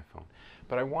really using my phone,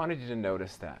 but I wanted you to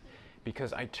notice that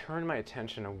because I turned my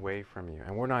attention away from you,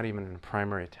 and we're not even in a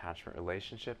primary attachment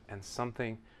relationship, and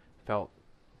something felt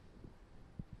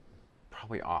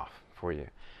probably off for you.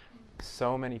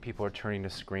 So many people are turning to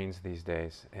screens these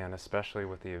days, and especially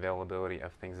with the availability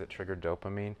of things that trigger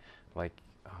dopamine, like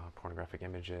pornographic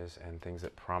images and things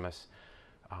that promise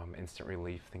instant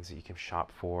relief, things that you can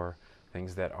shop for,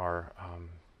 things that are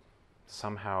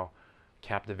somehow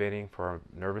captivating for our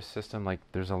nervous system. Like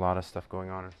there's a lot of stuff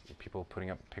going on, people putting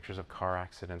up pictures of car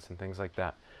accidents and things like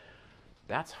that.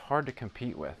 That's hard to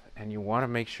compete with, and you want to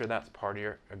make sure that's part of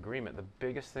your agreement. The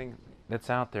biggest thing that's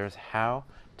out there is how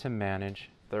to manage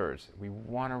thirds. We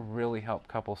want to really help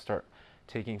couples start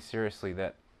taking seriously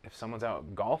that if someone's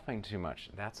out golfing too much,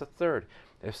 that's a third.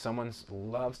 If someone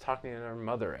loves talking to their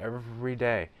mother every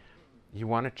day, you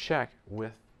want to check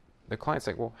with the clients,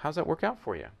 like, well, how's that work out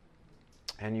for you?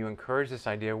 And you encourage this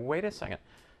idea, wait a second,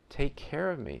 take care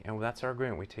of me. And that's our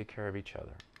agreement, we take care of each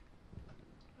other.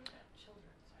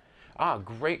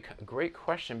 Great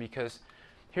question, because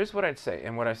here's what I'd say,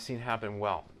 and what I've seen happen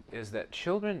well, is that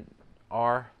children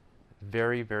are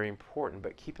very, very important.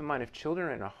 But keep in mind, if children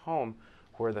are in a home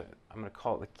where I'm going to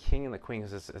call it the king and the queen,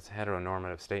 because it's a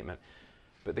heteronormative statement,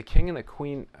 but the king and the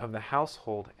queen of the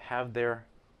household have their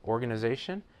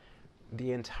organization,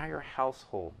 the entire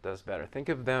household does better. Think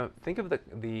of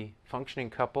the functioning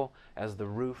couple as the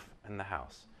roof and the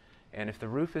house. And if the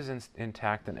roof is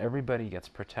intact, then everybody gets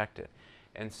protected.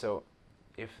 And so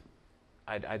if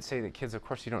I'd say that kids, of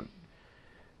course, you don't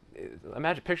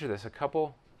imagine, picture this, a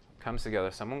couple comes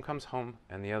together, someone comes home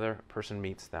and the other person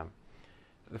meets them.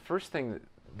 The first thing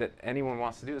that anyone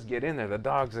wants to do is get in there, the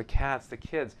dogs, the cats, the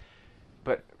kids.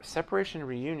 But separation and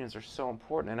reunions are so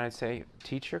important, and I'd say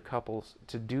teach your couples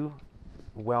to do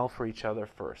well for each other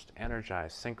first.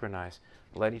 Energize, synchronize,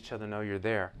 let each other know you're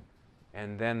there,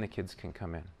 and then the kids can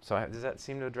come in. So does that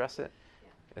seem to address it?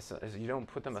 Yeah. You don't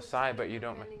put them aside, but you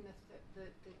don't.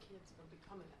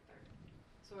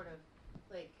 sort of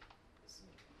like, so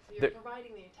you're There-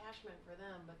 providing the attachment for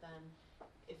them, but then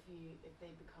if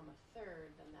they become a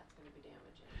third, then that's going to be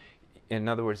damaging. In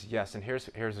other words, yes, and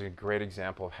here's a great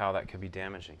example of how that could be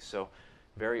damaging. So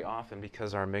very often,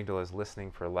 because our amygdala is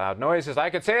listening for loud noises, I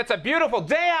could say, it's a beautiful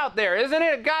day out there, isn't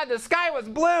it? God, the sky was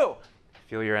blue.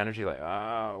 Feel your energy like,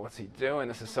 oh, what's he doing?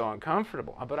 This is so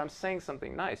uncomfortable. But I'm saying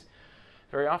something nice.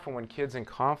 Very often when kids in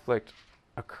conflict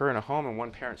occur in a home and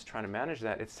one parent's trying to manage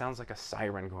that, it sounds like a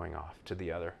siren going off to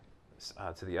the other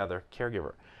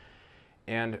caregiver.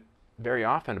 And very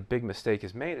often a big mistake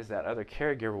is made is that other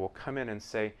caregiver will come in and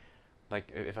say, like,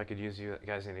 if I could use you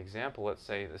guys as an example, let's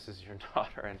say this is your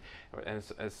daughter, and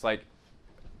it's like,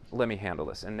 let me handle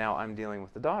this, and now I'm dealing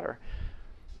with the daughter.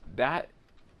 That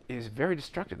is very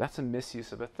destructive. That's a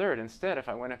misuse of a third. Instead, if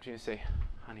I went up to you and say,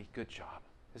 honey, good job.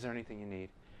 Is there anything you need?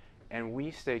 And we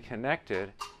stay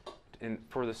connected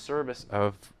for the service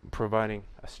of providing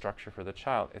a structure for the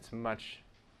child, it's much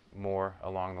more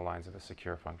along the lines of a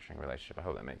secure functioning relationship. I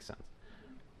hope that makes sense.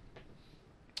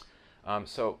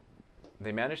 So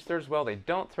they manage thirds well. They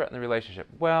don't threaten the relationship.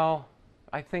 Well,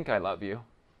 I think I love you.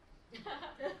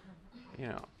 You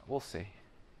know, we'll see.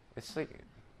 It's like,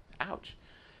 ouch.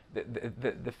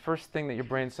 The first thing that your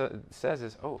brain says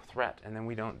is, oh, threat, and then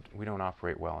we don't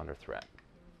operate well under threat.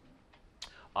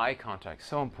 Eye contact,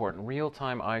 so important.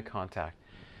 Real-time eye contact.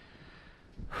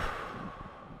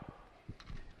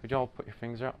 Would you all put your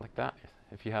fingers out like that?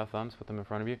 If you have thumbs, put them in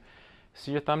front of you.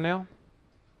 See your thumbnail?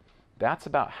 That's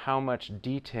about how much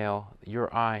detail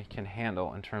your eye can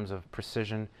handle in terms of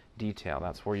precision detail.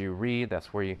 That's where you read,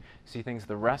 that's where you see things.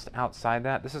 The rest outside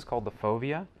that, this is called the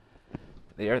fovea,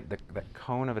 the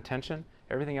cone of attention.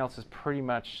 Everything else is pretty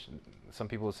much, some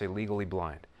people would say, legally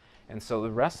blind. And so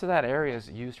the rest of that area is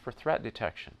used for threat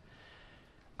detection.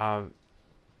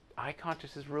 Eye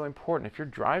contact is really important. If you're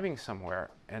driving somewhere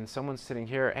and someone's sitting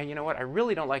here, hey, you know what, I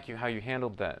really don't like how you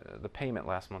handled the payment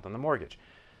last month on the mortgage.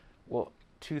 Well,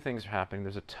 two things are happening.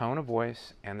 There's a tone of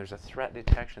voice and there's a threat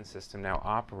detection system now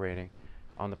operating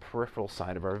on the peripheral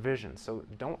side of our vision. So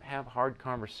don't have hard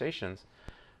conversations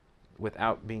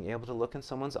without being able to look in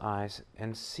someone's eyes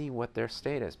and see what their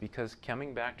state is. Because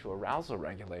coming back to arousal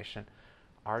regulation,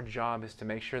 our job is to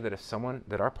make sure that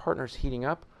that our partner's heating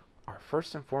up, our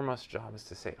first and foremost job is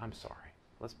to say, I'm sorry,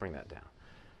 let's bring that down.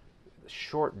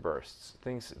 Short bursts,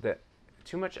 things that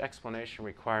too much explanation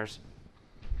requires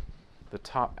the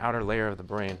top outer layer of the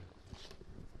brain,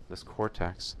 this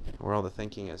cortex, where all the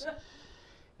thinking is.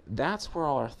 That's where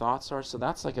all our thoughts are. So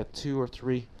that's like a 2 or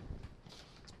 3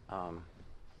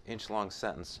 inch long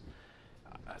sentence.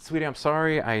 Sweetie, I'm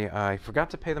sorry, I forgot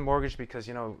to pay the mortgage because,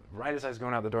 you know, right as I was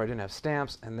going out the door, I didn't have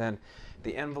stamps, and then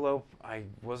the envelope, I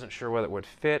wasn't sure whether it would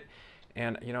fit,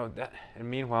 and, you know, and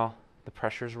meanwhile, the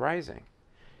pressure's rising.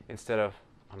 Instead of,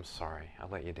 I'm sorry, I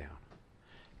let you down.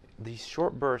 These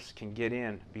short bursts can get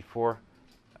in before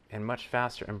and much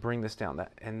faster and bring this down.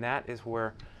 And that is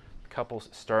where couples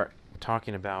start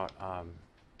talking about,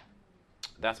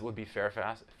 that would be fair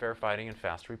fighting and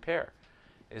fast repair,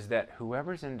 is that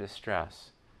whoever's in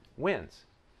distress wins.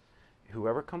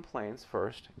 Whoever complains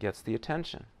first gets the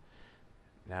attention.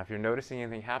 Now, if you're noticing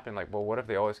anything happen, like, well, what if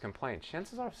they always complain?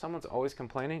 Chances are if someone's always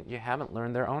complaining, you haven't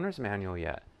learned their owner's manual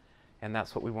yet. And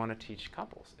that's what we want to teach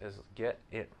couples, is get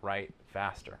it right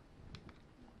faster.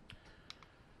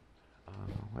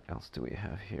 What else do we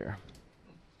have here?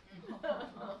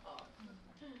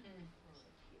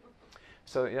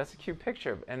 So that's a cute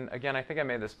picture. And again, I think I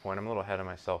made this point. I'm a little ahead of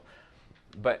myself.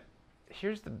 But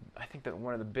here's I think that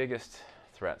one of the biggest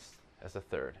threats as a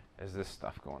third is this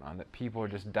stuff going on, that people are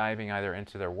just diving either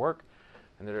into their work,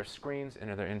 into their screens,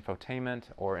 into their infotainment,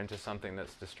 or into something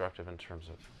that's destructive in terms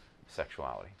of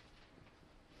sexuality.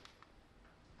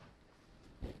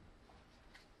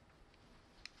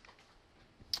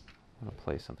 I'm going to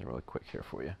play something really quick here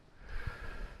for you.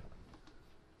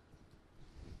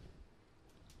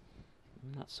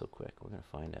 Not so quick. We're going to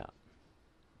find out.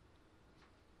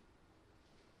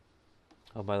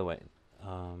 Oh, by the way,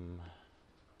 I'm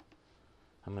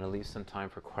going to leave some time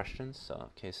for questions, so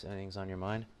in case anything's on your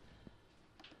mind,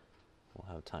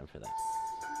 we'll have time for that.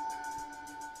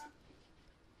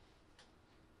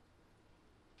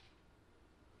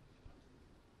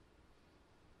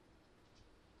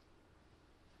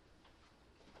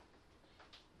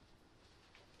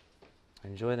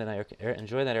 Enjoy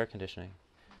that air conditioning.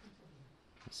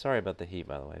 Sorry about the heat,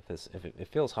 by the way. If it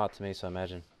feels hot to me, so I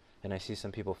imagine, and I see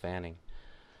some people fanning.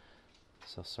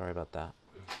 So sorry about that.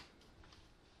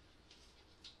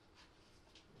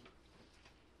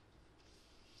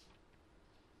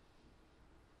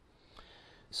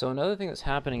 So another thing that's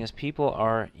happening is people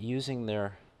are using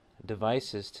their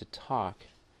devices to talk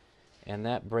And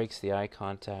that breaks the eye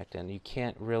contact, and you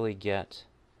can't really get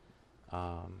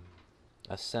a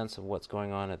sense of what's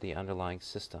going on at the underlying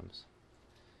systems.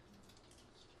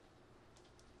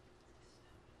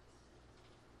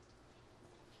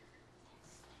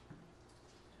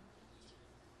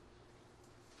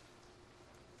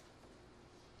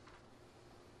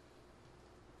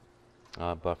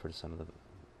 Buffered some of the...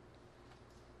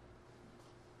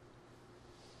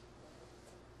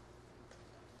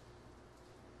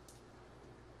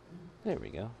 There we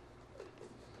go.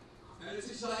 And it's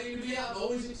exciting to be out,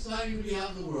 always exciting to be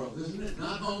out in the world, isn't it?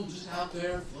 Not home, just out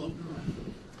there, floating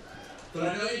around. But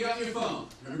I know you got your phone.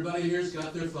 Everybody here's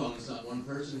got their phone. It's not one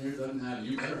person here doesn't have it.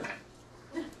 You better have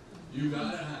it. You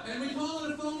gotta have it. And we call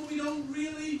it a phone, we don't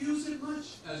really use it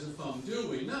much as a phone, do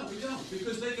we? No, we don't,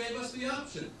 because they gave us the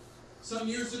option. Some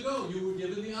years ago, you were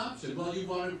given the option. Well, you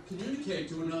want to communicate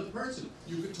to another person.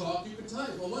 You could talk, you could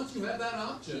type. Well, once you have that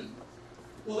option,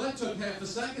 well, that took half a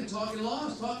second. Talking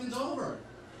lost. Talking's over.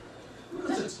 Who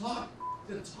does to talk?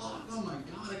 To talk? Oh my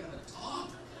God, I gotta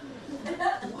talk.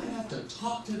 Do I have to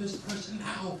talk to this person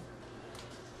now?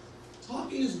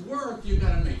 Talking is work. You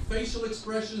gotta make facial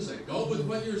expressions that go with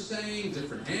what you're saying,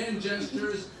 different hand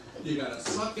gestures. You gotta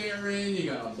suck air in,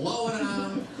 you gotta blow it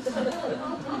out.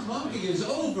 Talking is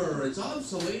over, it's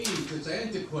obsolete, it's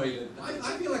antiquated. I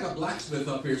feel like a blacksmith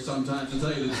up here sometimes, to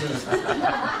tell you the truth.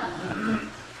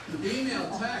 Email,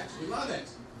 text, we love it.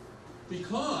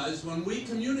 Because when we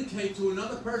communicate to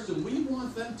another person, we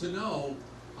want them to know,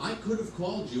 I could have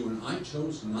called you and I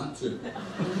chose not to.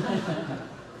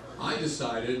 I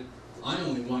decided I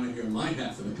only want to hear my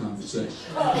half of the conversation.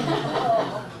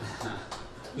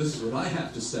 This is what I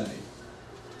have to say.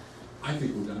 I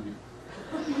think we're done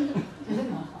here.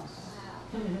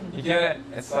 You get it?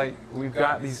 It's like we've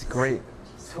got these great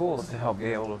tools to help be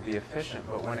able to be efficient,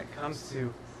 but when it comes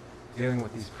to dealing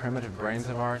with these primitive brains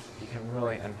of ours, you can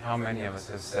really, and how many of us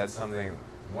have said something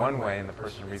one way and the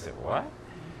person reads it, what?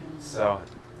 So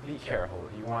be careful.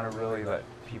 You want to really let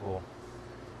people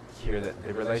hear that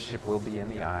the relationship will be in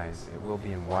the eyes, it will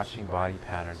be in watching body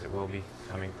patterns, it will be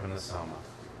coming from the soma.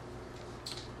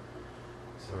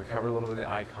 So we covered a little bit of the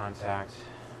eye contact,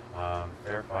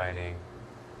 fair fighting.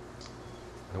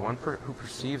 The one who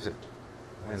perceives it,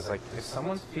 when it's like, if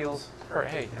someone feels hurt,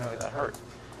 hey, you know, that hurt.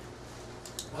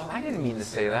 Well, I didn't mean to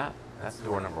say that. That's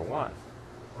door number one.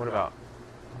 What about,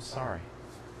 I'm sorry.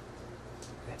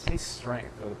 That takes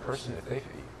strength for the person. If they,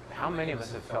 how many of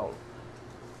us have felt,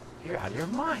 you're out of your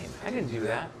mind. I didn't do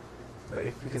that. But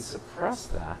if we can suppress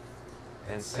that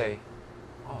and say,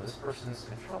 oh, this person's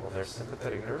in trouble. Their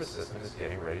sympathetic nervous system is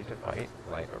getting ready to fight,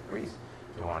 flight, or freeze.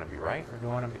 Do I want to be right, or do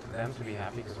I want them to be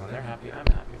happy? Because when they're happy, I'm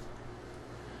happy.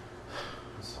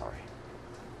 I'm sorry.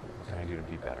 What can I do to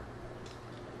be better?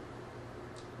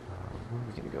 Where are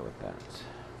we going to go with that?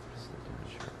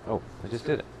 Oh, I just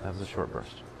did it. That was a short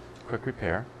burst. Quick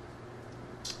repair.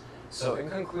 So in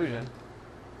conclusion,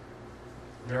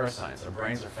 neuroscience. Our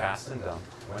brains are fast and dumb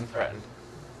when threatened,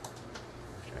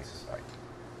 which makes us fight.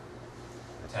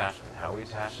 Attachment. How we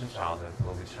attach in childhood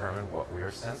will determine what we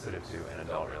are sensitive to in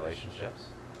adult relationships.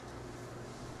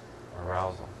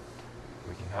 Arousal.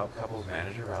 We can help couples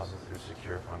manage arousal through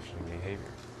secure functioning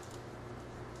behavior.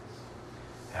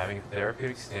 Having a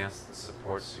therapeutic stance that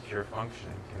supports secure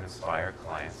functioning can inspire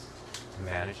clients to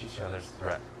manage each other's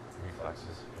threat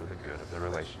reflexes for the good of the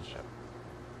relationship.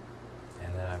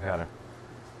 And then I've got an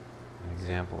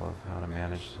example of how to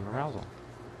manage some arousal.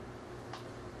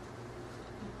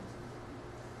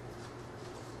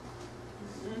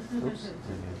 Oops.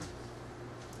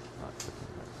 Not put it in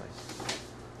the right place.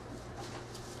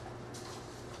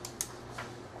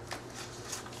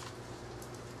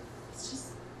 It's just,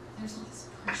 there's all this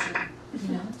pressure,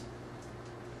 you know?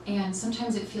 And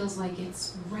sometimes it feels like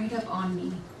it's right up on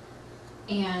me.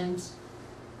 And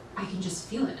I can just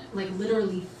feel it, like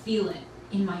literally feel it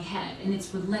in my head. And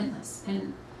it's relentless.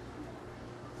 And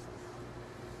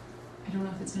I don't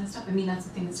know if it's going to stop. I mean, that's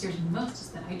the thing that scares me most,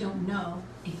 is that I don't know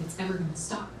if it's ever going to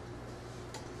stop.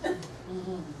 Yeah.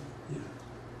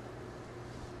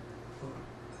 Well,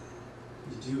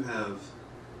 you do have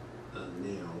a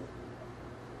nail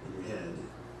in your head.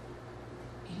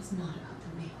 It is not about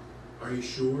the nail. Are you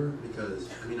sure? Because,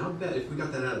 I mean, I'll bet if we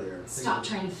got that out of there... Stop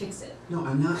trying to fix it. No,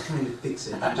 I'm not trying to fix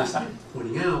it. I'm just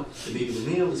pointing out that maybe the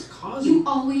nail is causing... You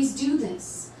always do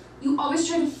this. You always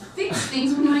try to fix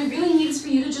things when what I really need is for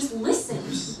you to just listen.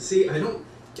 See, I don't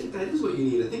think that is what you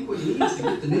need. I think what you need is to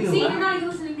get the nail See, out. you're not even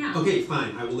listening now. Okay,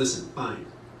 fine. I will listen. Fine.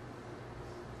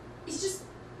 It's just...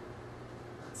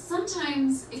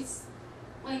 Sometimes it's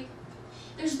like...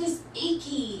 There's this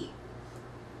achy...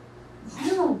 I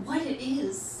don't know what it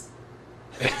is.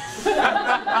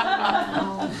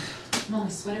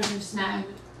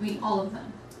 snagged. I mean, all of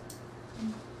them.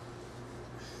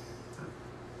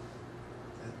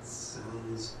 That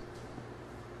sounds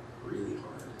really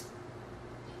hard.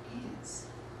 It is.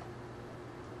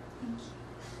 Thank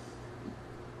you.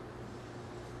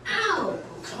 Ow!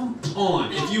 Come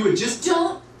on, if you would just...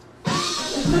 Don't!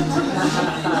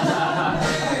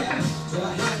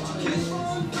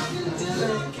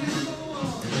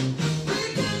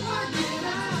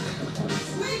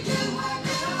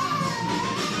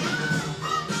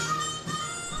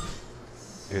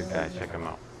 Good guy, check him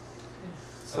out.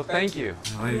 So thank you.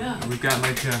 Yeah. We've got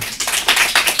like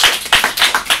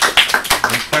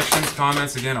questions,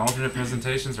 comments. Again, alternate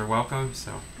presentations are welcome.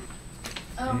 So,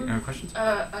 any questions?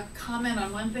 A comment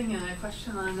on one thing and a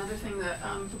question on another thing. That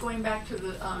going back to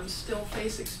the still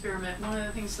face experiment, one of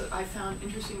the things that I found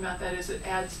interesting about that is it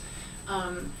adds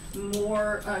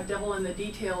more devil in the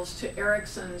details to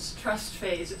Erickson's trust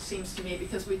phase, it seems to me,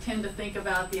 because we tend to think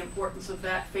about the importance of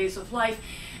that phase of life,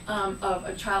 of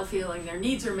a child feeling their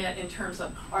needs are met in terms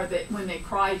of, are they, when they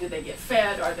cry, do they get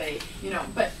fed, are they, you know,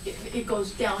 but it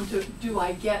goes down to, do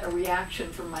I get a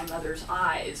reaction from my mother's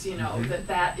eyes, you know,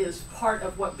 that is part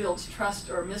of what builds trust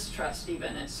or mistrust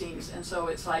even, it seems, and so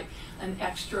it's like an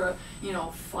extra, you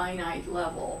know, finite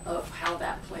level of how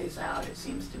that plays out, it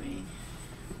seems to me.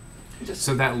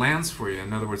 So that lands for you.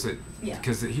 In other words, Yeah.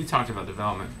 because he talked about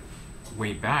development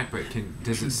way back, but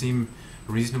does it seem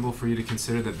reasonable for you to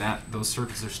consider that those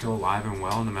circuits are still alive and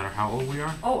well no matter how old we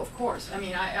are? Oh, of course. I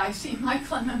mean, I see my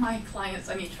clients,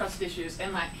 I mean, trust issues,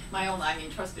 and my own, I mean,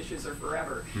 trust issues are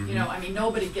forever. You know, I mean,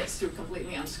 nobody gets through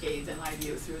completely unscathed, in my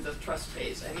view, through the trust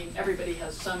phase. I mean, everybody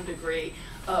has some degree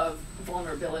of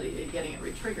vulnerability to getting it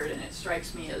re-triggered, and it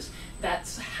strikes me as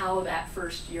that's how that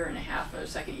first year and a half or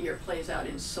second year plays out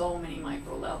in so many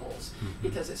micro levels,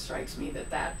 because it strikes me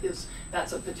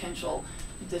that's a potential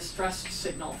distrust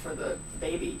signal for the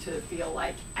baby to feel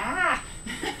like, ah.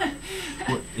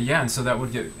 Well, yeah, and so that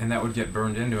would get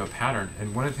burned into a pattern.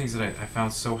 And one of the things that I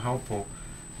found so helpful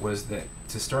was that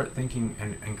to start thinking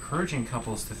and encouraging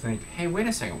couples to think, hey, wait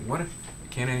a second, what if,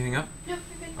 can anything up? Yeah,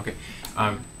 okay.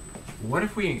 Okay. What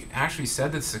if we actually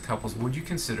said this to couples, would you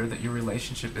consider that your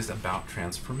relationship is about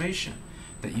transformation?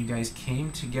 That you guys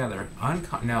came together,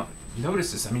 now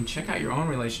notice this, I mean, check out your own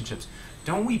relationships.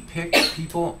 Don't we pick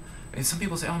people, and some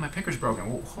people say, oh, my picker's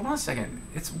broken. Well, hold on a second,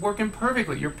 it's working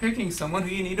perfectly. You're picking someone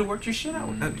who you need to work your shit out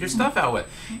with, your stuff out with.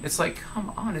 It's like,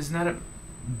 come on, isn't that a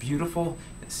beautiful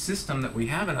system that we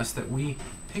have in us, that we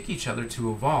pick each other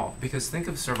to evolve? Because think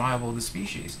of survival of the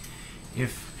species.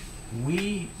 If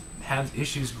we had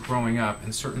issues growing up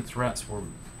and certain threats were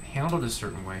handled a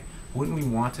certain way, wouldn't we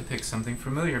want to pick something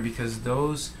familiar, because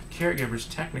those caregivers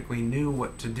technically knew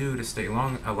what to do to stay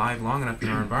alive long enough in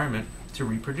our environment to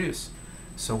reproduce?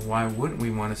 So why wouldn't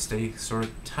we want to stay sort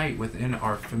of tight within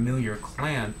our familiar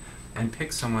clan and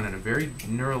pick someone in a very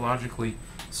neurologically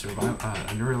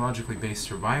based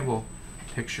survival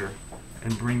picture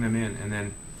and bring them in, and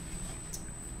then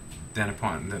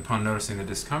upon noticing the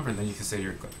discomfort, then you can say to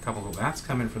your couple, well, that's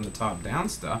coming from the top down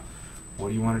stuff. What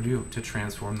do you want to do to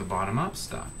transform the bottom up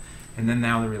stuff? And then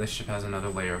now the relationship has another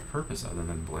layer of purpose other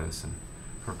than bliss and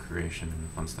procreation and the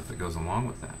fun stuff that goes along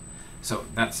with that. So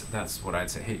that's what I'd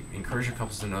say. Hey, encourage your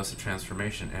couples to notice the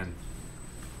transformation. And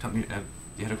tell me,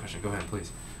 you had a question. Go ahead,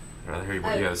 please. I'd rather hear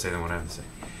what you have to say than what I have to say.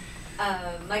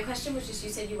 My question was just, you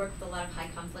said you work with a lot of high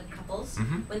conflict couples.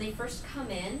 When they first come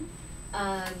in,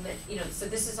 you know, so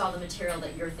this is all the material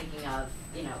that you're thinking of,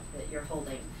 you know, that you're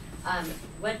holding.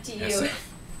 What do you, yes.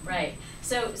 Right.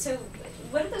 So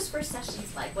what are those first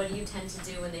sessions like? What do you tend to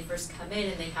do when they first come in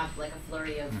and they have like a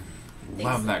flurry of things?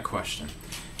 Love that question.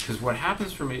 Because what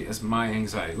happens for me is my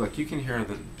anxiety. Look, you can hear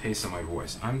the pace of my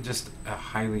voice. I'm just a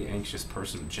highly anxious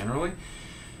person generally,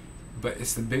 but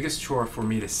it's the biggest chore for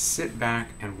me to sit back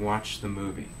and watch the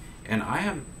movie. And I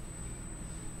am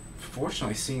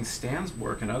fortunately seeing Stan's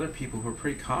work and other people who are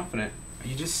pretty confident.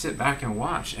 You just sit back and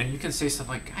watch, and you can say stuff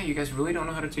like, God, you guys really don't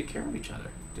know how to take care of each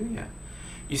other, do you?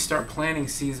 You start planting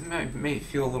seeds, may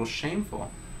feel a little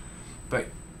shameful, but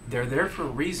they're there for a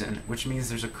reason, which means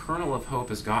there's a kernel of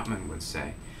hope, as Gottman would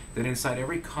say, that inside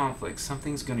every conflict,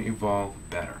 something's going to evolve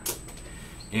better.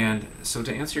 And so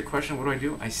to answer your question, what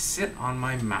do? I sit on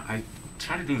my mat, I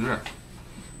try to do this,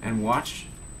 and watch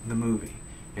the movie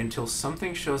until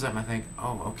something shows up and I think,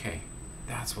 oh, okay,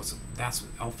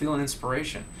 I'll feel an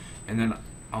inspiration. And then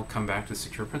I'll come back to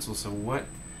secure principles. So what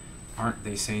aren't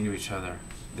they saying to each other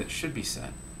that should be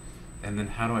said? And then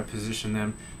how do I position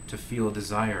them to feel a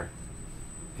desire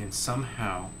and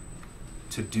somehow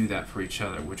to do that for each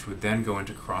other, which would then go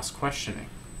into cross-questioning.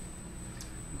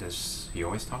 Does he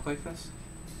always talk like this?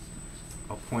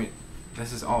 I'll point,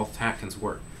 this is all Tatkin's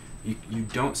work. You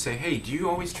don't say, hey, do you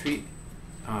always treat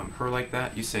her like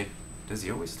that? You say, does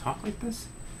he always talk like this?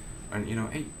 And you know,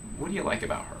 hey, what do you like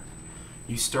about her?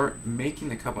 You start making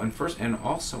the couple, and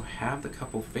also have the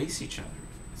couple face each other.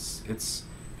 It's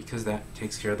because that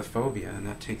takes care of the phobia, and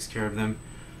that takes care of them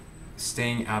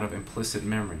staying out of implicit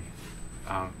memory.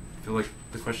 Feel like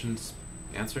the question's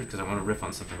answered? Because I want to riff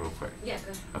on something real quick. Yeah, go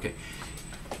ahead. Okay.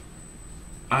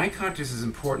 Eye contact is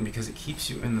important because it keeps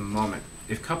you in the moment.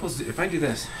 If I do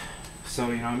this, so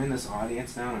you know, I'm in this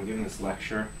audience now and I'm giving this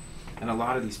lecture, and a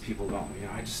lot of these people don't, you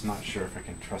know, I'm just not sure if I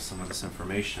can trust some of this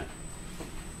information.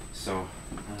 So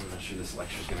I'm not sure this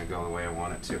lecture is going to go the way I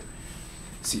want it to.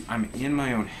 See, I'm in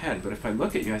my own head, but if I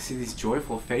look at you, I see these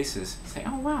joyful faces, say,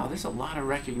 oh wow, there's a lot of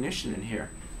recognition in here.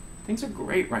 Things are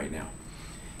great right now.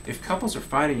 If couples are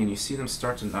fighting and you see them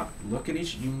start to not look at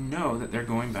each other, you know that they're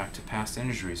going back to past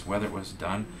injuries, whether it was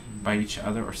done by each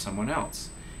other or someone else.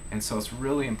 And so it's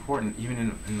really important,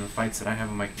 even in the fights that I have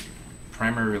in my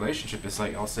primary relationship, it's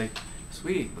like I'll say,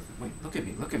 sweetie, look at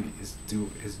me. Do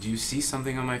you see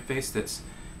something on my face that's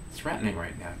threatening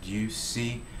right now? Do you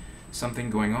see something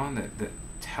going on that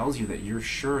tells you that you're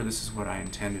sure this is what I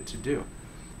intended to do?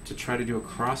 To try to do a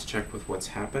cross-check with what's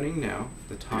happening now,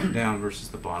 the top down versus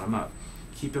the bottom up.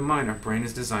 Keep in mind, our brain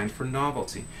is designed for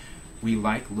novelty. We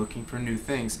like looking for new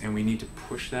things, and we need to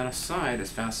push that aside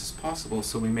as fast as possible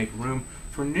so we make room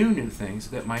for new things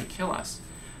that might kill us.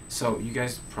 So you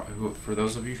guys, for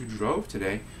those of you who drove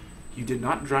today, you did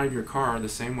not drive your car the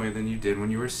same way than you did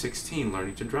when you were 16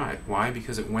 learning to drive. Why?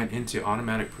 Because it went into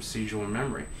automatic procedural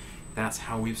memory. That's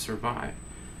how we've survived.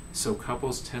 So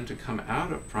couples tend to come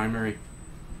out of procedural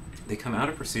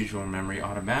memory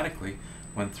automatically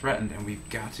when threatened, and we've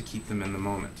got to keep them in the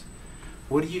moment.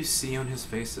 What do you see on his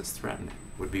face that's threatening?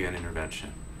 Would be an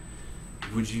intervention.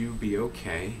 Would you be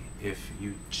okay if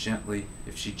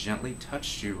she gently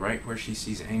touched you right where she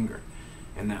sees anger?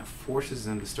 And that forces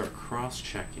them to start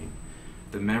cross-checking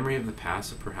the memory of the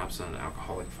past of perhaps an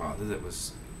alcoholic father that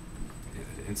was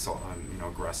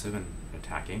aggressive and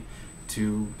attacking,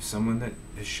 to someone that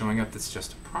is showing up that's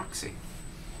just a proxy.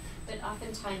 But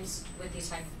oftentimes with these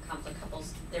high conflict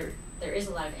couples, there is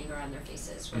a lot of anger on their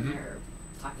faces when they're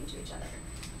talking to each other.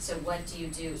 So what do you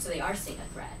do? So they are seeing a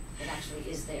threat. It actually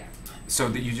is there. So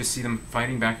that you just see them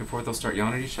fighting back and forth, they'll start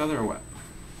yelling at each other, or what?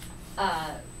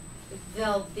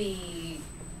 They'll be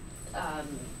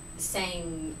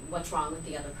saying what's wrong with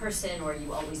the other person, or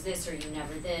you always this, or you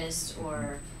never this,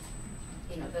 or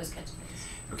those kinds of things.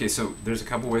 Okay, so there's a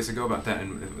couple ways to go about that,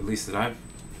 and at least that I've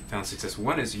found success.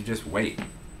 One is you just wait,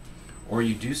 or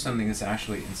you do something that's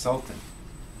actually insulting.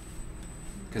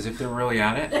 Because if they're really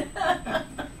at it,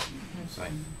 it's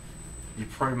like, you're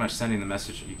pretty much sending the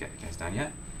message, you guys done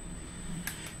yet?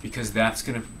 Because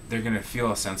they're gonna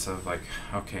feel a sense of like,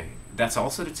 okay, that's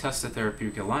also to test the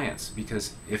therapeutic alliance.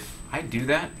 Because if I do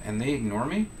that and they ignore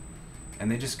me,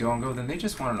 and they just go and go, then they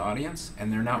just want an audience,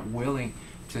 and they're not willing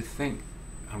to think.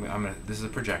 This is a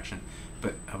projection,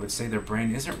 but I would say their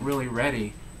brain isn't really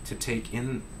ready to take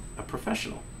in a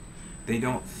professional. They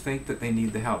don't think that they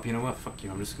need the help. You know what? Fuck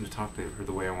you. I'm just going to talk to her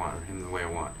the way I want, or him the way I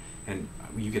want. And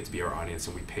you get to be our audience,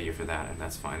 and we pay you for that, and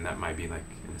that's fine. That might be like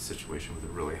in a situation with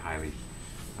a really highly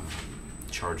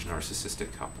charged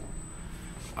narcissistic couple.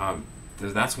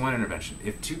 That's one intervention.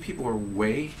 If two people are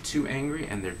way too angry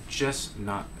and they're just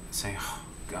not saying, oh,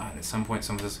 God, at some point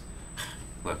someone says,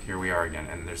 look, here we are again,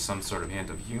 and there's some sort of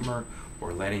hint of humor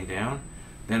or letting down,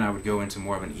 then I would go into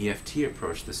more of an EFT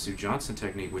approach, the Sue Johnson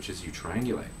technique, which is you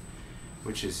triangulate,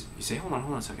 which is you say, hold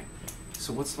on a second.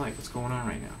 So what's going on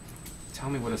right now? Tell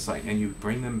me what it's like. And you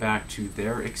bring them back to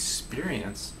their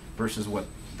experience versus what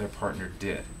their partner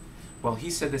did. Well, he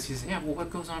said this, he said, yeah, well,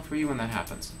 what goes on for you when that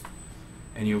happens?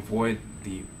 And you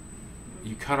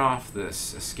you cut off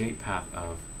this escape path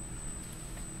of,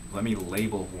 let me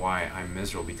label why I'm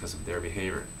miserable because of their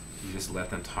behavior. You just let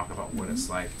them talk about what it's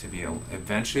like to be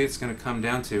eventually it's going to come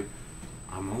down to,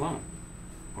 I'm alone,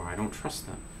 or I don't trust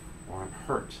them, or I'm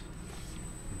hurt.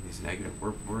 And these negative,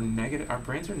 we're negative, our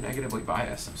brains are negatively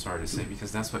biased, I'm sorry to say,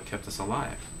 because that's what kept us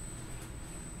alive.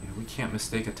 We can't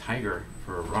mistake a tiger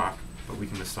for a rock, but we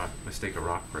can mistake a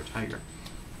rock for a tiger.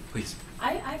 Please.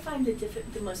 I find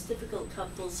the most difficult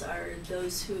couples are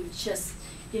those who just,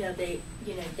 they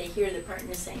hear their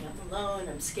partner saying, I'm alone,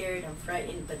 I'm scared, I'm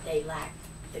frightened, but they lack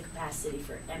the capacity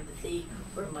for empathy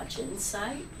or much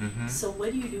insight. So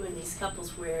what do you do in these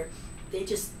couples where they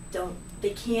just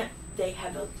they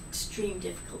have extreme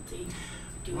difficulty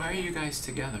doing Why are that? you guys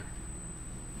together?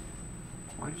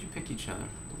 Why did you pick each other?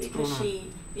 What's Because going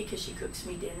on? because she cooks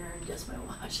me dinner and does my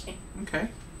washing. Okay,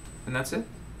 and that's it?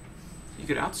 You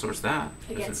could outsource that.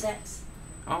 I get sex.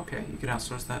 Okay, you can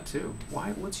outsource that too.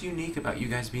 Why? What's unique about you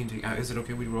guys being together? Is it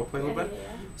okay we role play a little bit?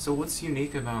 Yeah. So what's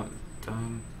unique about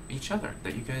each other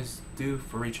that you guys do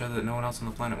for each other that no one else on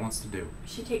the planet wants to do?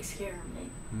 She takes care of me.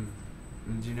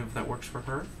 And do you know if that works for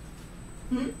her?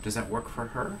 Does that work for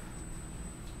her?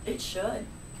 It should.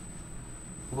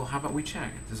 Well, how about we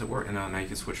check? Does it work? And now you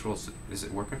can switch roles. Is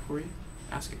it working for you?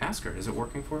 Ask her. Is it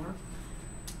working for her?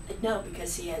 No,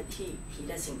 because he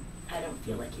doesn't. I don't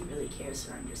feel like he really cares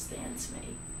or understands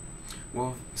me.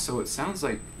 Well, so it sounds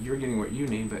like you're getting what you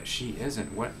need, but she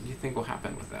isn't. What do you think will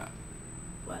happen with that?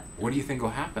 What? What do you think will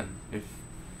happen if?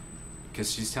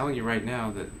 Because she's telling you right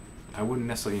now that I wouldn't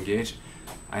necessarily engage.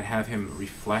 I'd have him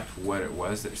reflect what it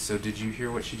was. So did you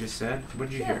hear what she just said? What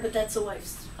did you hear? Yeah, but that's a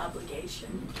wife's obligation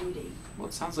and duty. Well,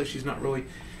 it sounds like she's not really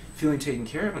feeling taken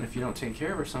care of, and if you don't take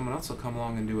care of her, someone else will come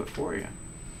along and do it for you.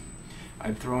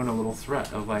 I'd throw in a little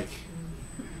threat of like,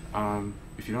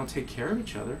 if you don't take care of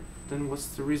each other, then what's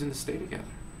the reason to stay together?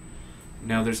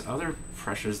 Now, there's other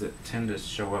pressures that tend to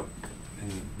show up,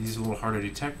 and these are a little harder to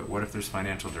detect, but what if there's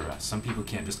financial duress? Some people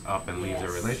can't just up and leave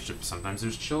their relationship. Sometimes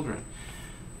there's children.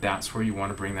 That's where you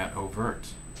want to bring that overtly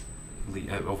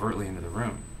into the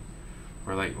room.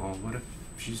 We're like, well, what if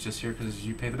she's just here because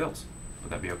you pay the bills?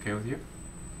 Would that be okay with you?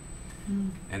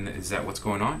 And is that what's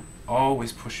going on?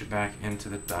 Always push it back into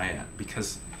the dyad,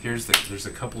 because there's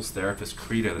a couples therapist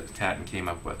credo that Tatton came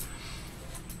up with.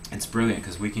 It's brilliant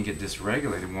because we can get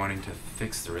dysregulated wanting to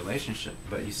fix the relationship.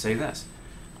 But you say this: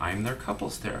 I'm their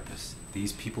couples therapist.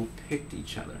 These people picked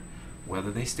each other.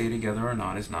 Whether they stay together or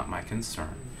not is not my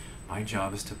concern. My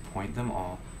job is to point them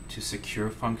all to secure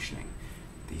functioning.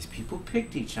 These people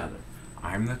picked each other.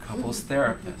 I'm the couples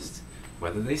therapist.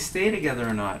 Whether they stay together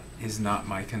or not is not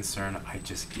my concern. I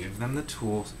just give them the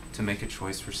tools to make a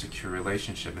choice for secure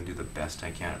relationship and do the best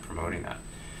I can at promoting that.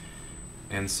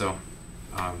 And so,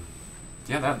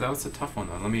 yeah, that was a tough one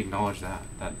though. Let me acknowledge that.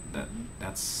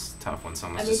 That's tough when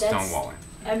someone's just stonewalling.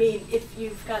 I mean, if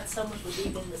you've got someone with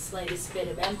even the slightest bit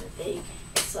of empathy,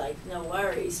 it's like no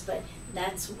worries. But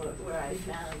that's where I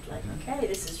found like, okay,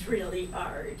 this is really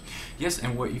hard. Yes,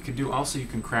 and what you could do also, you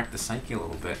can crack the psyche a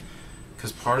little bit,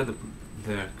 because part of the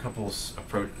couples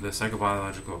approach, the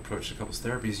psychobiological approach to couples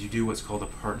therapy, is you do what's called a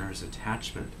partner's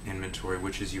attachment inventory,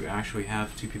 which is you actually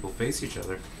have two people face each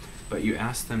other, but you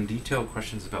ask them detailed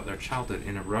questions about their childhood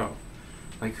in a row.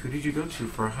 Like, who did you go to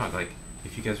for a hug? Like,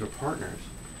 if you guys were partners,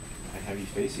 I'd have you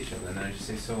face each other, and then I just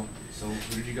say, so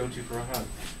who did you go to for a hug?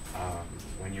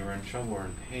 When you were in trouble or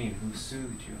in pain, who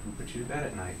soothed you? Who put you to bed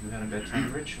at night? Who had a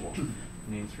bedtime ritual?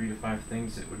 Name 3 to 5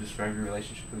 things that would describe your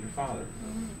relationship with your father.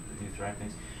 These 5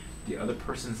 things. The other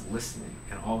person's listening,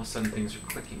 and all of a sudden things are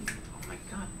clicking. Oh my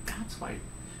God, that's why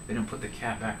they didn't put the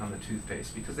cat back on the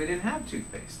toothpaste, because they didn't have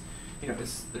toothpaste. You know,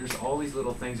 there's all these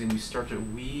little things, and you start to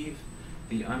weave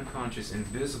the unconscious,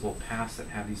 invisible past that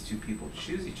have these two people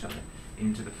choose each other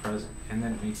into the present, and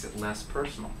then it makes it less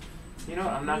personal. You know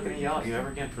what, I'm not going to yell at you ever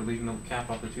again for leaving the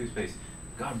cap off the toothpaste.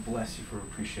 God bless you for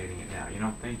appreciating it now. You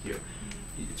know, thank you.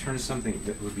 It turns something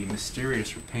that would be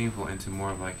mysterious or painful into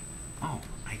more like, oh,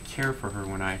 I care for her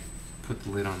when I put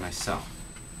the lid on myself.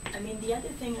 I mean, the other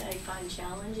thing I find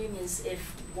challenging is if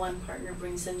one partner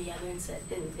brings in the other and says,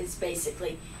 it's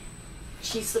basically,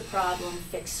 she's the problem,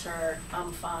 fix her,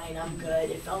 I'm fine, I'm good.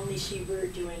 If only she were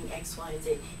doing X, Y, and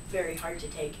Z. Very hard to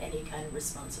take any kind of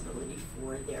responsibility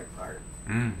for their part.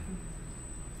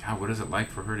 God, what is it like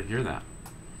for her to hear that?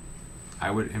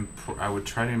 I would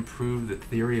try to improve the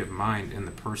theory of mind in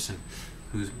the person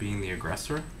who's being the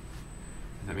aggressor.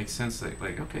 If that makes sense.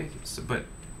 Like okay, so, but,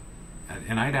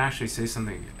 and I'd actually say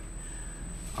something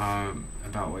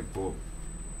about like, well,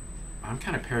 I'm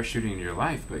kind of parachuting into your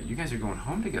life, but you guys are going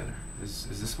home together.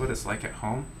 Is this what it's like at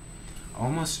home?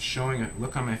 Almost showing a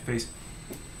look on my face.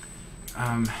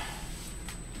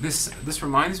 This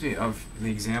reminds me of the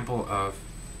example of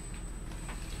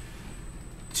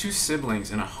 2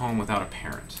 siblings in a home without a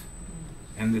parent,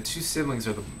 and the 2 siblings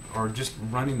are just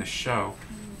running the show,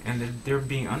 and they're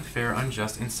being unfair,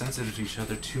 unjust, insensitive to each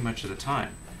other too much of the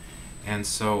time. And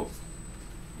so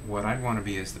what I'd want to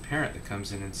be is the parent that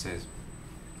comes in and says,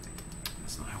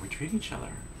 that's not how we treat each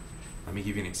other. Let me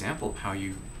give you an example of how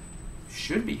you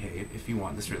should behave if you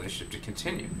want this relationship to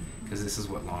continue, because this is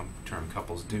what long-term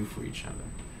couples do for each other.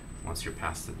 Once you're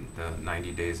past the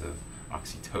 90 days of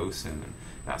oxytocin and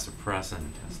vasopressin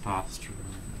and testosterone,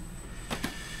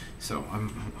 So I'm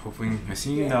hoping, I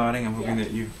see you nodding, I'm hoping that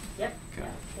you. Yep. Okay.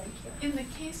 Thank you. In the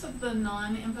case of the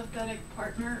non-empathetic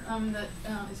partner that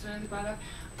Israeli brought up,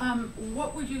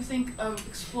 what would you think of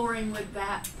exploring with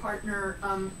that partner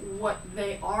what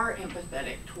they are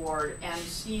empathetic toward and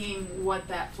seeing what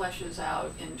that fleshes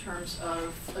out in terms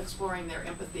of exploring their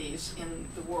empathies in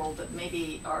the world that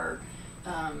maybe are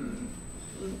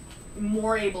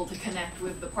more able to connect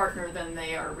with the partner than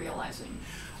they are realizing?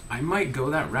 I might go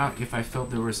that route if I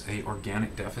felt there was a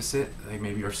organic deficit, like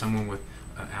maybe or someone with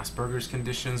Asperger's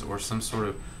conditions or some sort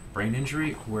of brain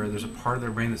injury where there's a part of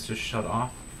their brain that's just shut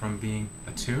off from being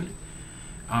attuned.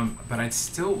 But I'd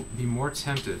still be more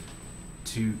tempted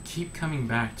to keep coming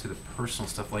back to the personal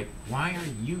stuff, like, why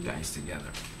are you guys together?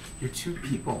 You're two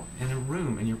people in a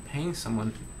room and you're paying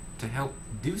someone to help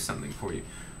do something for you.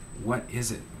 What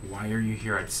is it? Why are you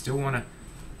here? I'd still want to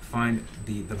find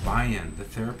the buy-in, the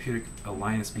therapeutic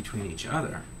alliance between each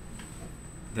other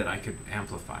that I could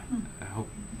amplify. I hope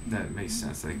that makes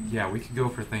sense. Like, yeah, we could go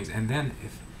for things, and then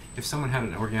if someone had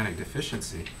an organic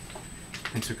deficiency,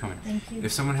 thanks for coming. Thank you.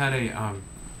 If someone had a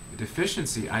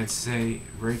deficiency, I'd say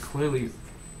very clearly,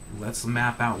 let's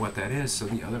map out what that is so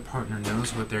the other partner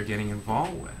knows what they're getting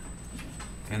involved with,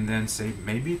 and then say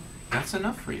maybe that's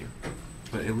enough for you,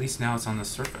 but at least now it's on the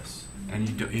surface,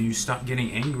 and you stop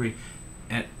getting angry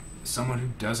at someone who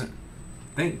doesn't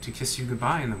think to kiss you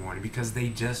goodbye in the morning because they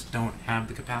just don't have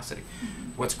the capacity.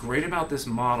 What's great about this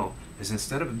model is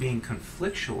instead of it being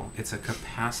conflictual, it's a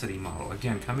capacity model.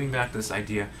 Again, coming back to this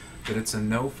idea that it's a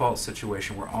no-fault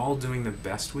situation. We're all doing the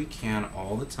best we can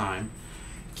all the time.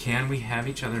 Can we have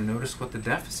each other notice what the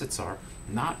deficits are,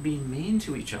 not be mean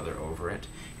to each other over it,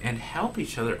 and help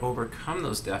each other overcome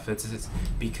those deficits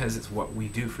because it's what we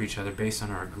do for each other based on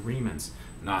our agreements,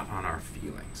 not on our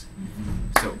feelings.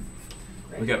 So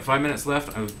we got 5 minutes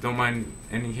left. I don't mind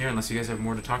ending here unless you guys have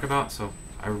more to talk about. So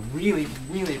I really,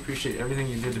 really appreciate everything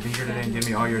you did to be here today and give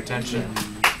me all your attention.